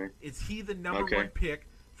 is he the number one pick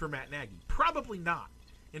for Matt Nagy? Probably not.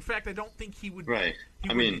 In fact, I don't think he would. Right.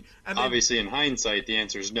 Obviously, in hindsight, the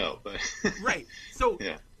answer is no. But right. So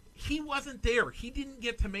he wasn't there. He didn't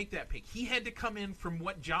get to make that pick. He had to come in from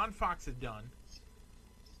what John Fox had done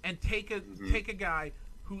and take a guy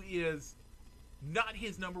who is not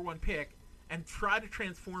his number one pick and try to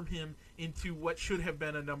transform him into what should have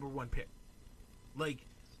been a number one pick.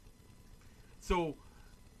 So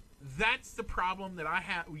that's the problem that I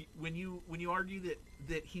have when you argue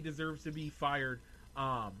that he deserves to be fired.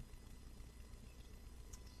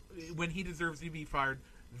 When he deserves to be fired,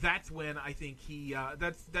 that's when I think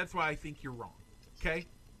that's why I think you're wrong. Okay.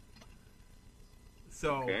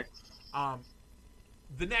 So,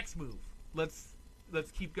 the next move. Let's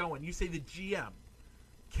keep going. You say the GM.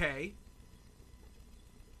 Okay.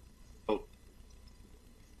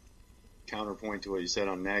 Counterpoint to what you said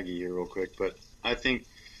on Nagy here real quick, but I think,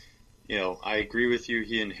 I agree with you.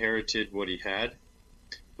 He inherited what he had,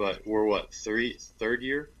 but we're third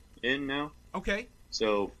year in now? Okay.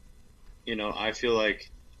 So, I feel like,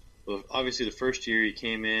 obviously the first year he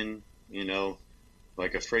came in,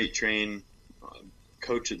 like a freight train,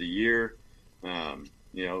 coach of the year,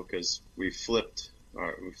 because we flipped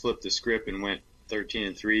the script and went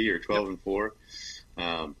 13-3 or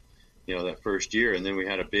 12-4, that first year, and then we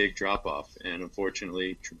had a big drop off, and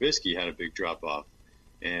unfortunately Trubisky had a big drop off,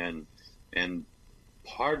 and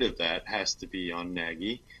part of that has to be on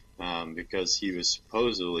Nagy, because he was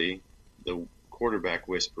supposedly the quarterback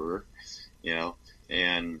whisperer,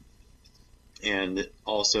 and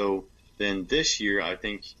also then this year I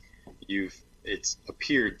think it's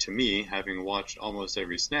appeared to me, having watched almost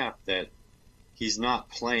every snap, that he's not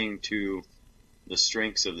playing to the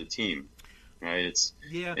strengths of the team, right?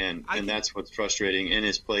 And that's what's frustrating in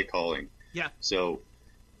his play calling. Yeah. So,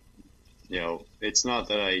 it's not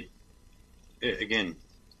that again,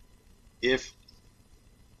 if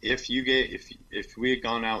we had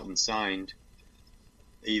gone out and signed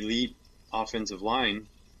elite offensive line,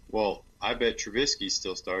 well, I bet Trubisky's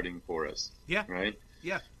still starting for us. Yeah. Right.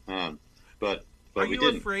 Yeah. But are we you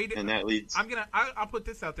didn't, afraid? and that leads. I'll put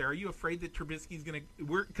this out there. Are you afraid that Trubisky's gonna?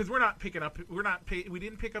 Because we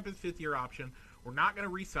didn't pick up his 5th-year option. We're not gonna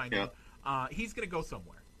re-sign him. He's gonna go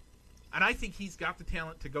somewhere, and I think he's got the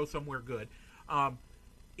talent to go somewhere good.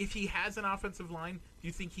 If he has an offensive line, do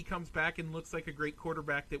you think he comes back and looks like a great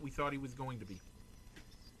quarterback that we thought he was going to be?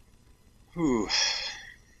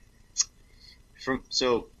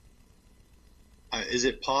 Is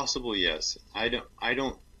it possible? Yes. I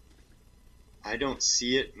don't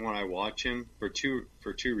see it when I watch him for two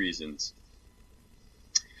reasons.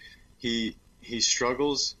 He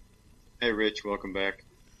struggles. Hey, Rich, welcome back.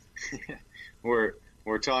 We're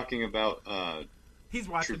talking about he's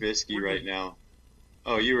watching Trubisky right now.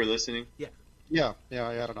 Oh, you were listening? Yeah,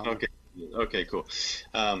 I had it on. Okay, cool.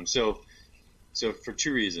 So for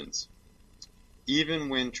 2 reasons. Even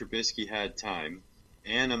when Trubisky had time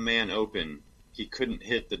and a man open, he couldn't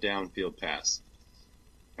hit the downfield pass.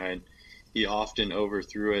 Right? He often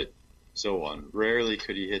overthrew it, so on. Rarely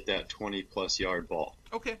could he hit that 20-plus yard ball.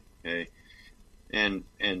 Okay. And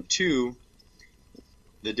 2,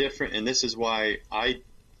 and this is why I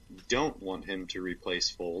don't want him to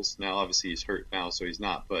replace Foles. Now, obviously, he's hurt now, so he's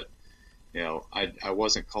not. But I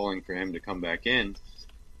wasn't calling for him to come back in,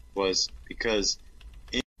 was because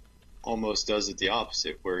it almost does it the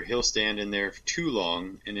opposite, where he'll stand in there too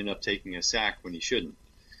long and end up taking a sack when he shouldn't.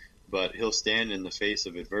 But he'll stand in the face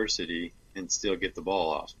of adversity and still get the ball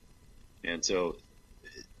off. And so,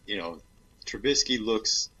 Trubisky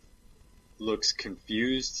looks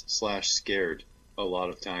confused / scared a lot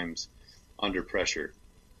of times under pressure,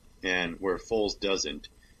 and where Foles doesn't.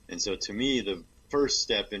 And so to me, the first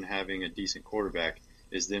step in having a decent quarterback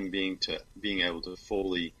is them being able to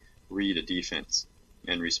fully read a defense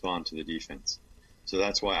and respond to the defense. So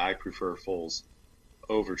that's why I prefer Foles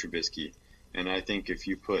over Trubisky. And I think if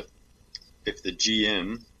the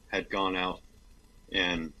GM had gone out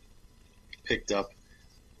and picked up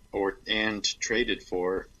and traded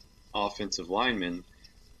for offensive linemen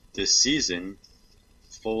this season,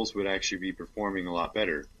 Foles would actually be performing a lot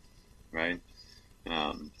better, right?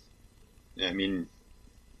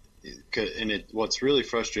 What's really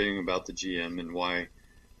frustrating about the GM and why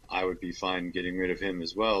I would be fine getting rid of him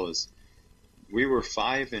as well is we were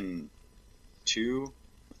 5-2,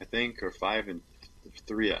 I think, or 5-3.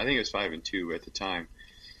 I think it was 5-2 at the time,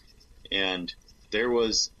 and there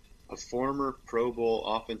was a former Pro Bowl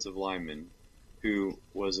offensive lineman who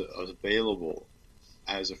was available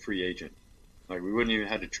as a free agent. Like, we wouldn't even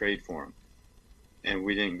have to trade for him, and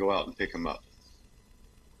we didn't go out and pick him up.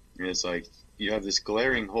 And it's like you have this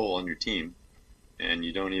glaring hole on your team, and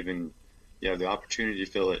you have the opportunity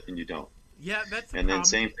to fill it, and you don't. Yeah, that's. And then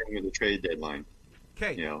same thing with the trade deadline.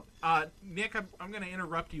 Okay, Nick, I'm going to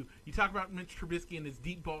interrupt you. You talk about Mitch Trubisky and his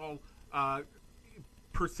deep ball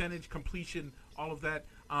percentage, completion, all of that.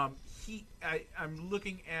 I'm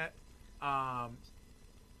looking at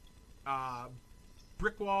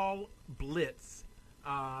Brickwall Blitz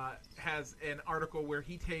has an article where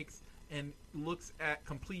he takes and looks at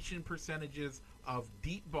completion percentages of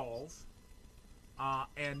deep balls,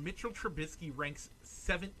 and Mitchell Trubisky ranks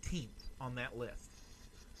 17th on that list,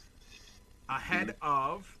 ahead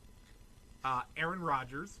of Aaron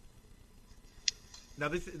Rodgers. Now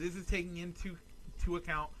this is taking into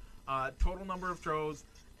account total number of throws,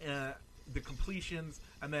 the completions,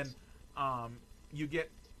 and then you get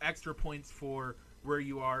extra points for where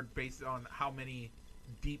you are based on how many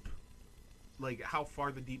deep, like how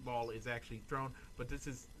far the deep ball is actually thrown. But this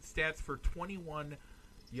is stats for 21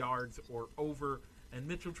 yards or over, and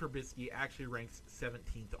Mitchell Trubisky actually ranks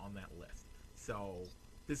 17th on that list. So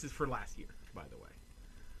this is for last year, by the way.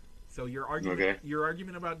 So your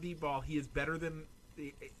argument about deep ball, he is better than.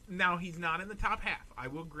 Now he's not in the top half. I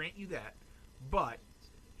will grant you that, but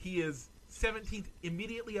he is 17th.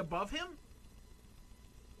 Immediately above him,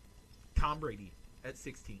 Tom Brady at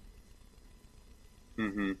 16.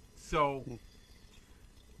 Mm-hmm. So,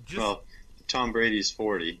 well, Tom Brady's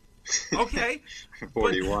 40. Okay.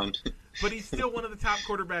 41. But he's still one of the top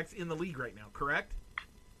quarterbacks in the league right now, correct?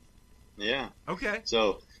 Yeah. Okay.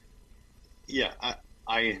 So, yeah,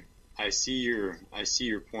 I see your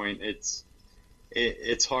point.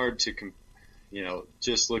 It's hard to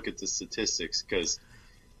just look at the statistics, because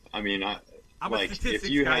I mean, I'm like, a statistics if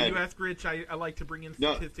you guy. had, You ask Rich. I like to bring in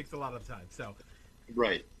statistics a lot of the time. So,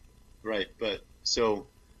 right, but so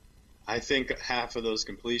I think half of those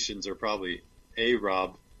completions are probably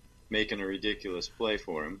Rob making a ridiculous play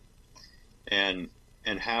for him, and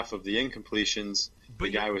half of the incompletions, the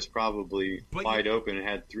guy was probably wide open and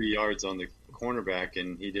had 3 yards on the cornerback,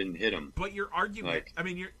 and he didn't hit him. But your argument, I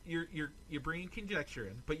mean, you're bringing conjecture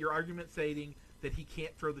in, but your argument stating that he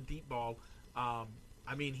can't throw the deep ball.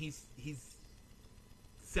 I mean, he's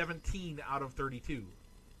 17 out of 32.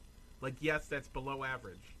 Like, yes, that's below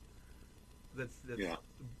average.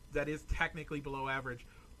 That is technically below average,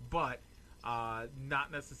 but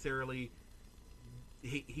not necessarily.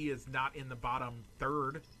 He is not in the bottom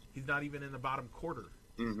third. He's not even in the bottom quarter.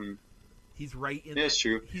 Mm-hmm. He's right in. That's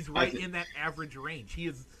true. He's right in that average range. He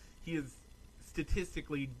is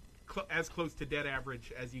statistically as close to dead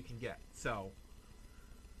average as you can get. So.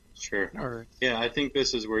 Sure. All right. Yeah, I think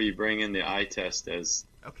this is where you bring in the eye test as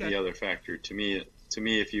the other factor. To me,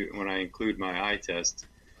 when I include my eye test,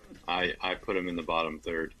 I put him in the bottom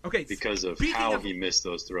third. Okay. Because of how he missed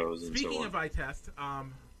those throws and so on. Speaking of eye test,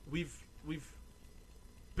 we've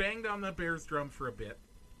banged on the Bears drum for a bit.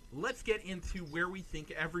 Let's get into where we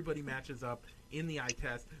think everybody matches up in the eye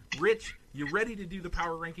test. Rich, you ready to do the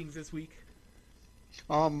power rankings this week?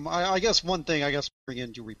 I guess one thing bring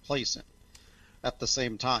in to replace him at the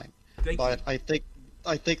same time. Thank you.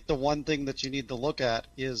 I think the one thing that you need to look at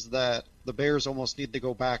is that the Bears almost need to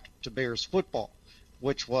go back to Bears football,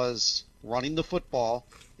 which was running the football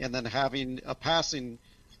and then having a passing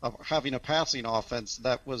offense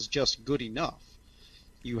that was just good enough.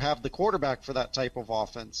 You have the quarterback for that type of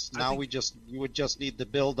offense. Now you would just need to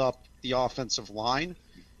build up the offensive line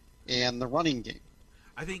and the running game.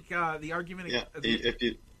 I think the argument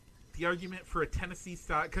the argument for a Tennessee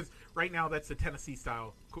style, because right now that's a Tennessee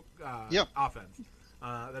style offense.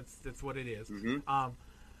 That's what it is. Mm-hmm.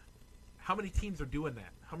 How many teams are doing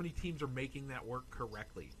that? How many teams are making that work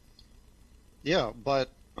correctly? Yeah, but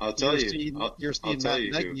I'll tell you're seeing Matt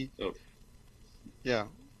Nagy. Yeah,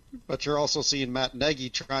 but you're also seeing Matt Nagy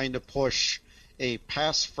trying to push a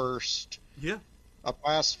pass first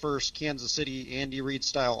Kansas City Andy Reid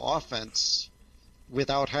style offense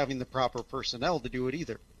without having the proper personnel to do it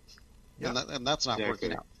either. Yeah. And that's not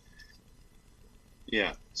working out.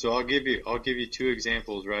 Yeah. So I'll give you 2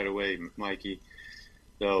 examples right away, Mikey.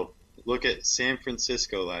 So look at San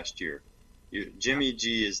Francisco last year. Jimmy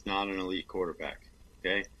G is not an elite quarterback.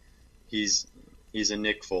 Okay, he's a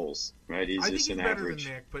Nick Foles, right? He's just an average.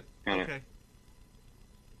 Better than Nick, but okay.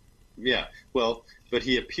 Yeah. Well, but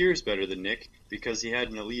he appears better than Nick because he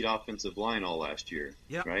had an elite offensive line all last year.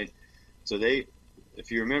 Yep. Right. So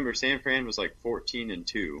if you remember, San Fran was like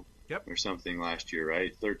 14-2. Yep. Or something last year,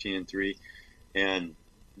 right? 13-3, and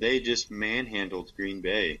they just manhandled Green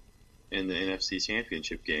Bay in the NFC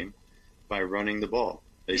Championship game by running the ball.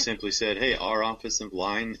 They simply said, "Hey, our offensive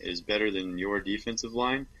line is better than your defensive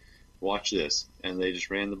line. Watch this," and they just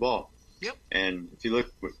ran the ball. Yep. And if you look,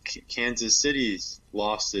 Kansas City's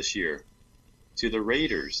lost this year to the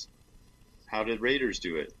Raiders. How did Raiders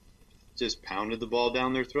do it? Just pounded the ball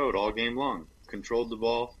down their throat all game long, controlled the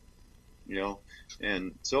ball,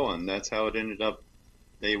 and so on. That's how it ended up.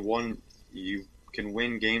 They won. You can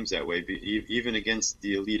win games that way, even against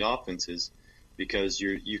the elite offenses, because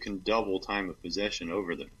you can double time of possession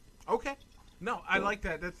over them. Okay. No, I like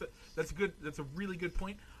that. That's good. That's a really good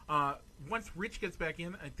point. Once Rich gets back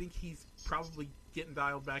in, I think he's probably getting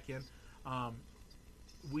dialed back in.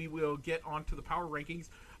 We will get on to the power rankings.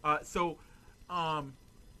 I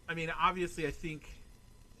mean, obviously, I think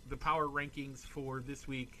the power rankings for this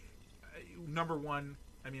week, number one,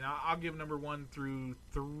 I mean, I'll give number 1 through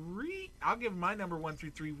 3. I'll give my number 1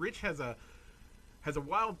 through 3. Rich has a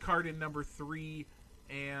wild card in number 3,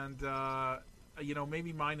 and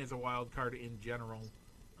maybe mine is a wild card in general.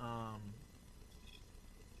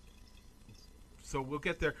 So we'll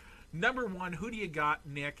get there. Number 1, who do you got,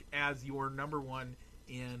 Nick, as your number 1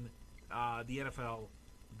 in the NFL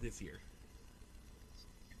this year?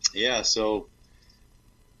 Yeah, so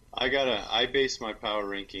I base my power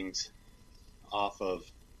rankings off of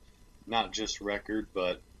not just record,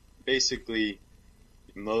 but basically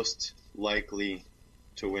most likely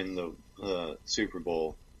to win the Super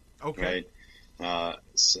Bowl, Okay. right?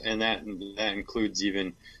 And that includes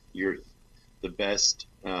even the best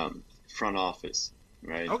front office,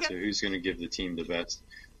 right? Okay. So who's going to give the team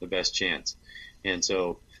the best chance? And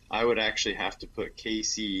so I would actually have to put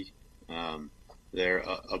KC there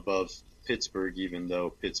above Pittsburgh, even though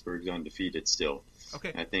Pittsburgh's undefeated still.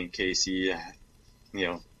 Okay. I think KC,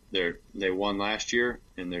 they won last year,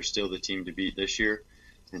 and they're still the team to beat this year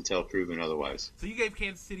until proven otherwise. So you gave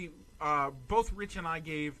Kansas City. Both Rich and I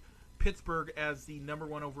gave Pittsburgh as the number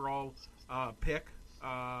 1 overall pick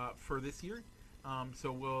for this year.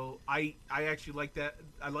 I actually like that.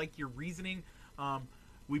 I like your reasoning.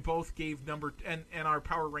 We both gave and our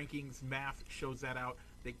power rankings math shows that out.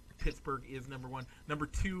 That Pittsburgh is number 1. Number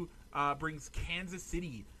 2 brings Kansas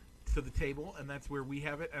City to the table, and that's where we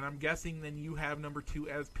have it. And I'm guessing then you have number 2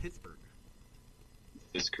 as Pittsburgh.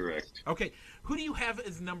 That's correct. Okay, who do you have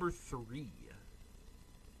as number 3?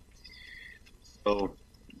 So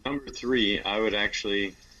number 3, I would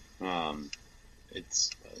actually,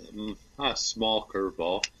 it's not a small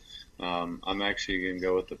curveball. I'm actually going to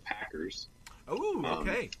go with the Packers. Oh,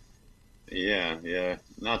 okay. Yeah.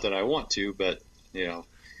 Not that I want to, but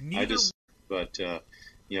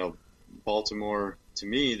Baltimore, to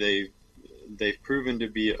me, they've proven to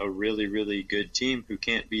be a really, really good team who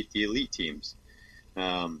can't beat the elite teams.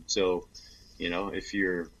 So if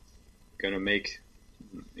you're going to make,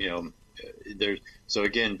 so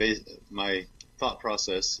again, my thought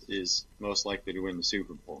process is most likely to win the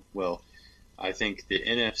Super Bowl. Well, I think the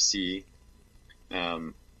NFC,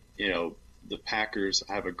 the Packers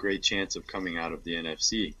have a great chance of coming out of the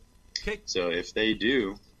NFC. Okay. So if they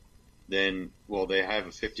do, then, they have a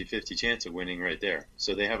 50-50 chance of winning right there.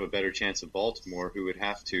 So they have a better chance of Baltimore, who would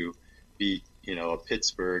have to beat, a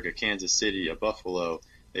Pittsburgh, a Kansas City, a Buffalo.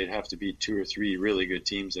 They'd have to beat 2 or 3 really good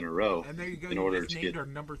teams in a row. And there you go. In You order just to named get our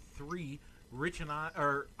number 3. Rich and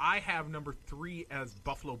I have number 3 as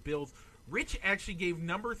Buffalo Bills. Rich actually gave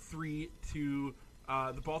number 3 to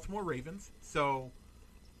the Baltimore Ravens. So,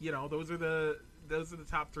 those are the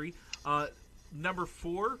top 3. Number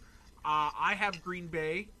 4, I have Green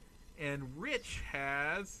Bay, and Rich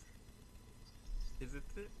has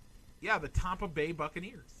the Tampa Bay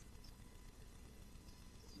Buccaneers.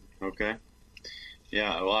 Okay.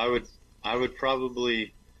 Yeah. Well, I would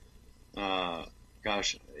probably, I'm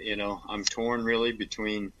torn really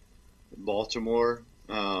between Baltimore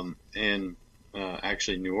and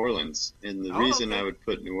actually New Orleans. And the reason I would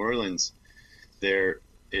put New Orleans there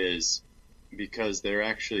is because they're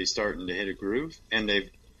actually starting to hit a groove, and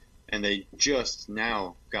they just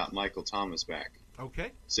now got Michael Thomas back.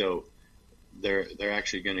 Okay. So they're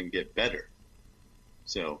actually going to get better.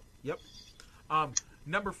 So. Yep.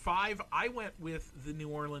 Number 5, I went with the New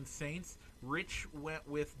Orleans Saints. Rich went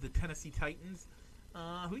with the Tennessee Titans.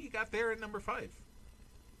 Who you got there at number 5?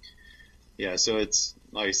 Yeah, so it's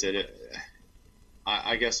like I said.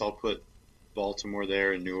 I guess I'll put Baltimore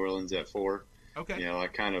there and New Orleans at 4. Okay. I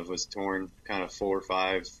kind of was torn, kind of 4,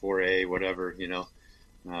 5, 4A, whatever.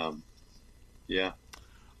 Yeah.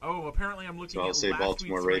 Oh, apparently I'm looking So I'll at say last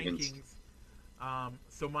Baltimore week's Ravens. rankings.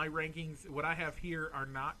 So my rankings, what I have here, are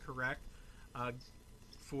not correct.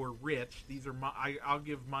 For Rich, these are I'll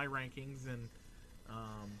give my rankings and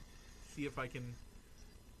see if I can.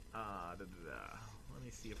 Let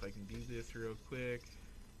me see if I can do this real quick.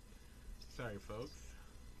 Sorry, folks.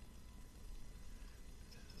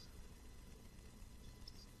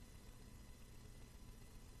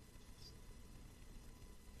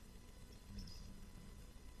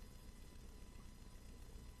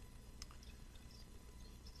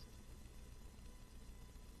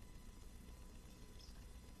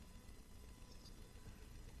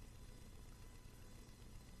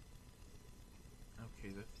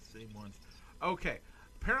 Okay, that's the same ones. Okay,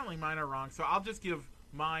 apparently mine are wrong, so I'll just give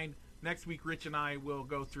mine. Next week, Rich and I will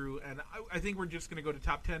go through, and I think we're just going to go to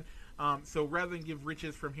top 10. So rather than give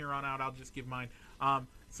Rich's from here on out, I'll just give mine.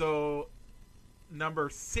 So number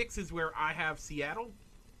 6 is where I have Seattle.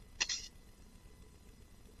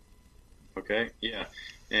 Okay, yeah,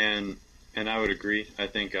 and I would agree. I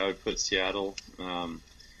think I would put Seattle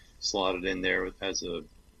slotted in there as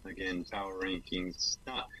power rankings.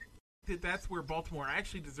 That's where Baltimore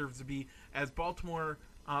actually deserves to be, as Baltimore,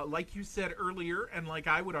 like you said earlier, and like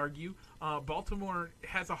I would argue, Baltimore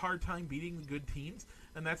has a hard time beating the good teams,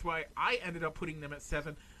 and that's why I ended up putting them at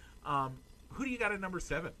 7. Who do you got at number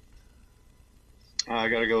 7? I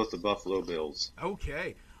got to go with the Buffalo Bills.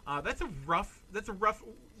 Okay, that's a rough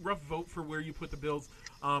vote for where you put the Bills.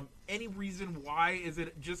 Any reason why? Is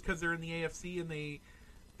it just because they're in the AFC and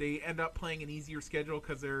they end up playing an easier schedule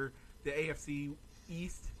because they're the AFC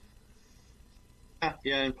East?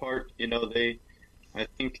 Yeah, in part, I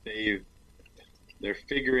think they're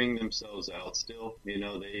figuring themselves out still.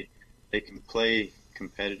 They can play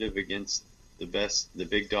competitive against the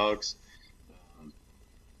big dogs.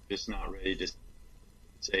 Just not ready to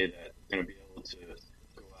say that they're going to be able to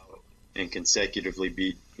go out and consecutively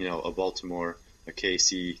beat, a Baltimore, a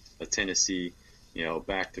KC, a Tennessee,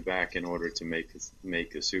 back to back in order to make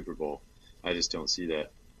the Super Bowl. I just don't see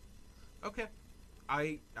that. Okay,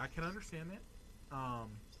 I can understand that. Let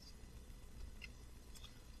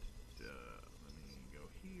me go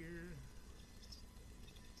here.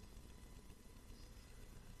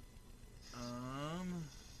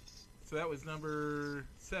 So that was number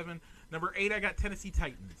 7. Number 8, I got Tennessee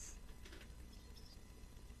Titans.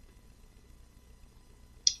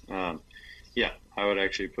 Yeah, I would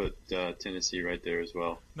actually put Tennessee right there as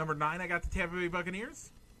well. Number 9, I got the Tampa Bay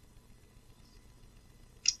Buccaneers.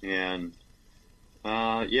 And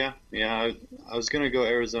I was going to go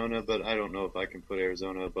Arizona, but I don't know if I can put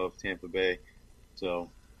Arizona above Tampa Bay. So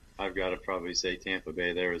I've got to probably say Tampa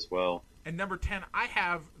Bay there as well. And number 10, I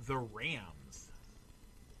have the Rams.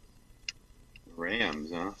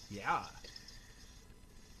 Rams, huh? Yeah.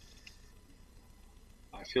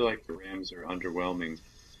 I feel like the Rams are underwhelming.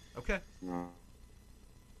 Okay.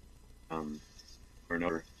 Or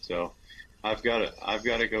no. So I've got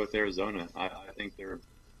to go with Arizona. I think they're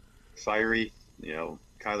fiery.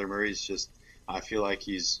 Kyler Murray's I feel like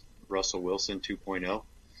he's Russell Wilson 2.0.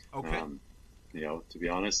 Okay. To be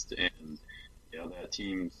honest, and that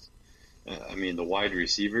team. The wide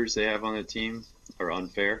receivers they have on the team are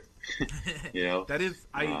unfair. That is,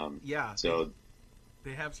 yeah. So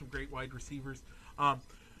they have some great wide receivers.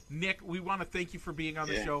 Nick, we want to thank you for being on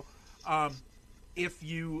the show. If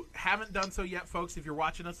you haven't done so yet, folks, if you're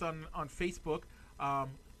watching us on Facebook,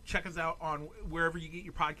 check us out on wherever you get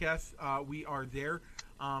your podcasts. We are there.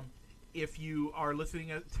 If you are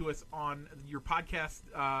listening to us on your podcast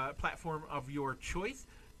platform of your choice,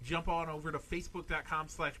 jump on over to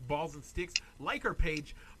facebook.com/ballsandsticks. Like our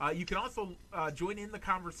page. You can also join in the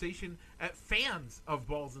conversation at Fans of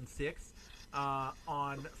Balls and Sticks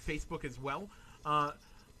on Facebook as well.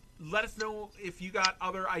 Let us know if you got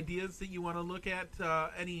other ideas that you want to look at,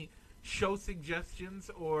 any show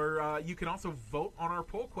suggestions, or you can also vote on our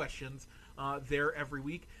poll questions there every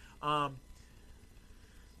week.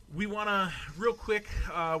 We want to, real quick,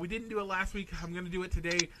 we didn't do it last week. I'm going to do it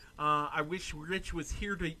today. I wish Rich was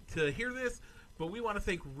here to hear this, but we want to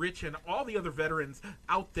thank Rich and all the other veterans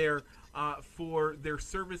out there for their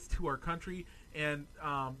service to our country and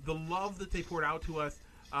the love that they poured out to us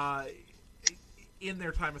in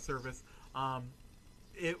their time of service.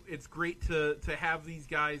 It's great to have these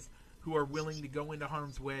guys who are willing to go into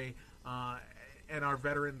harm's way, and our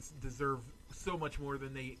veterans deserve so much more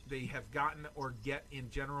than they have gotten or get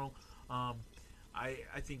in general. I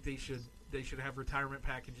think they should have retirement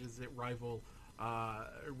packages that rival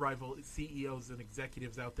CEOs and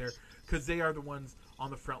executives out there, because they are the ones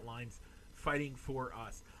on the front lines fighting for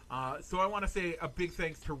us. So I want to say a big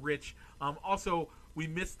thanks to Rich. Also, we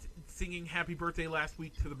missed singing happy birthday last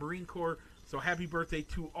week to the Marine Corps, so happy birthday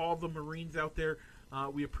to all the Marines out there.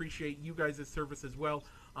 We appreciate you guys' service as well.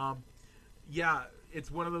 It's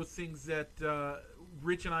one of those things that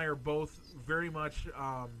Rich and I are both very much,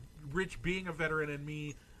 Rich being a veteran and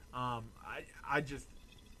me, I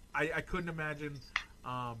couldn't imagine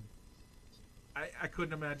I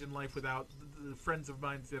couldn't imagine life without the friends of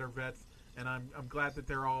mine that are vets, and I'm glad that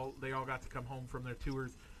they all got to come home from their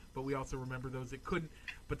tours, but we also remember those that couldn't.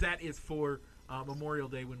 But that is for Memorial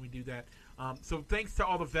Day when we do that. So thanks to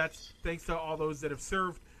all the vets, thanks to all those that have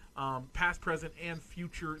served, past, present, and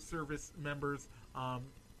future service members.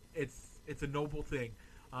 It's a noble thing.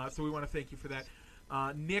 So we want to thank you for that.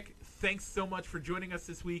 Nick, thanks so much for joining us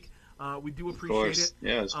this week. We do appreciate it.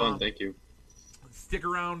 Yeah, it's fun. Thank you. Stick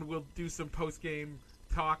around. We'll do some post-game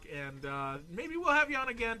talk, and maybe we'll have you on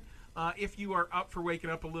again if you are up for waking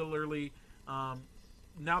up a little early.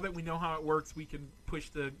 Now that we know how it works, we can push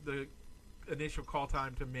the initial call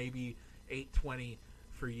time to maybe 8:20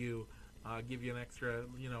 for you. Give you an extra,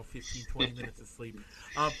 15, 20 minutes of sleep.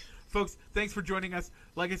 Folks, thanks for joining us.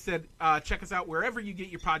 Like I said, check us out wherever you get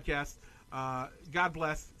your podcasts. God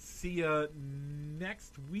bless. See you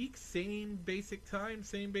next week. Same basic time,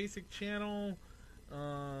 same basic channel.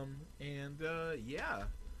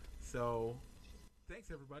 So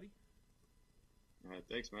thanks, everybody. All right,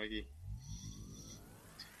 thanks, Maggie.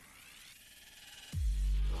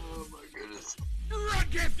 Oh, my goodness.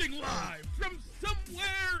 Broadcasting live from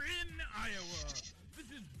somewhere in Iowa. This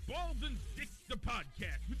is Balls and Sticks, the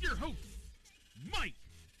podcast, with your hosts, Mike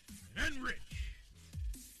and Rich.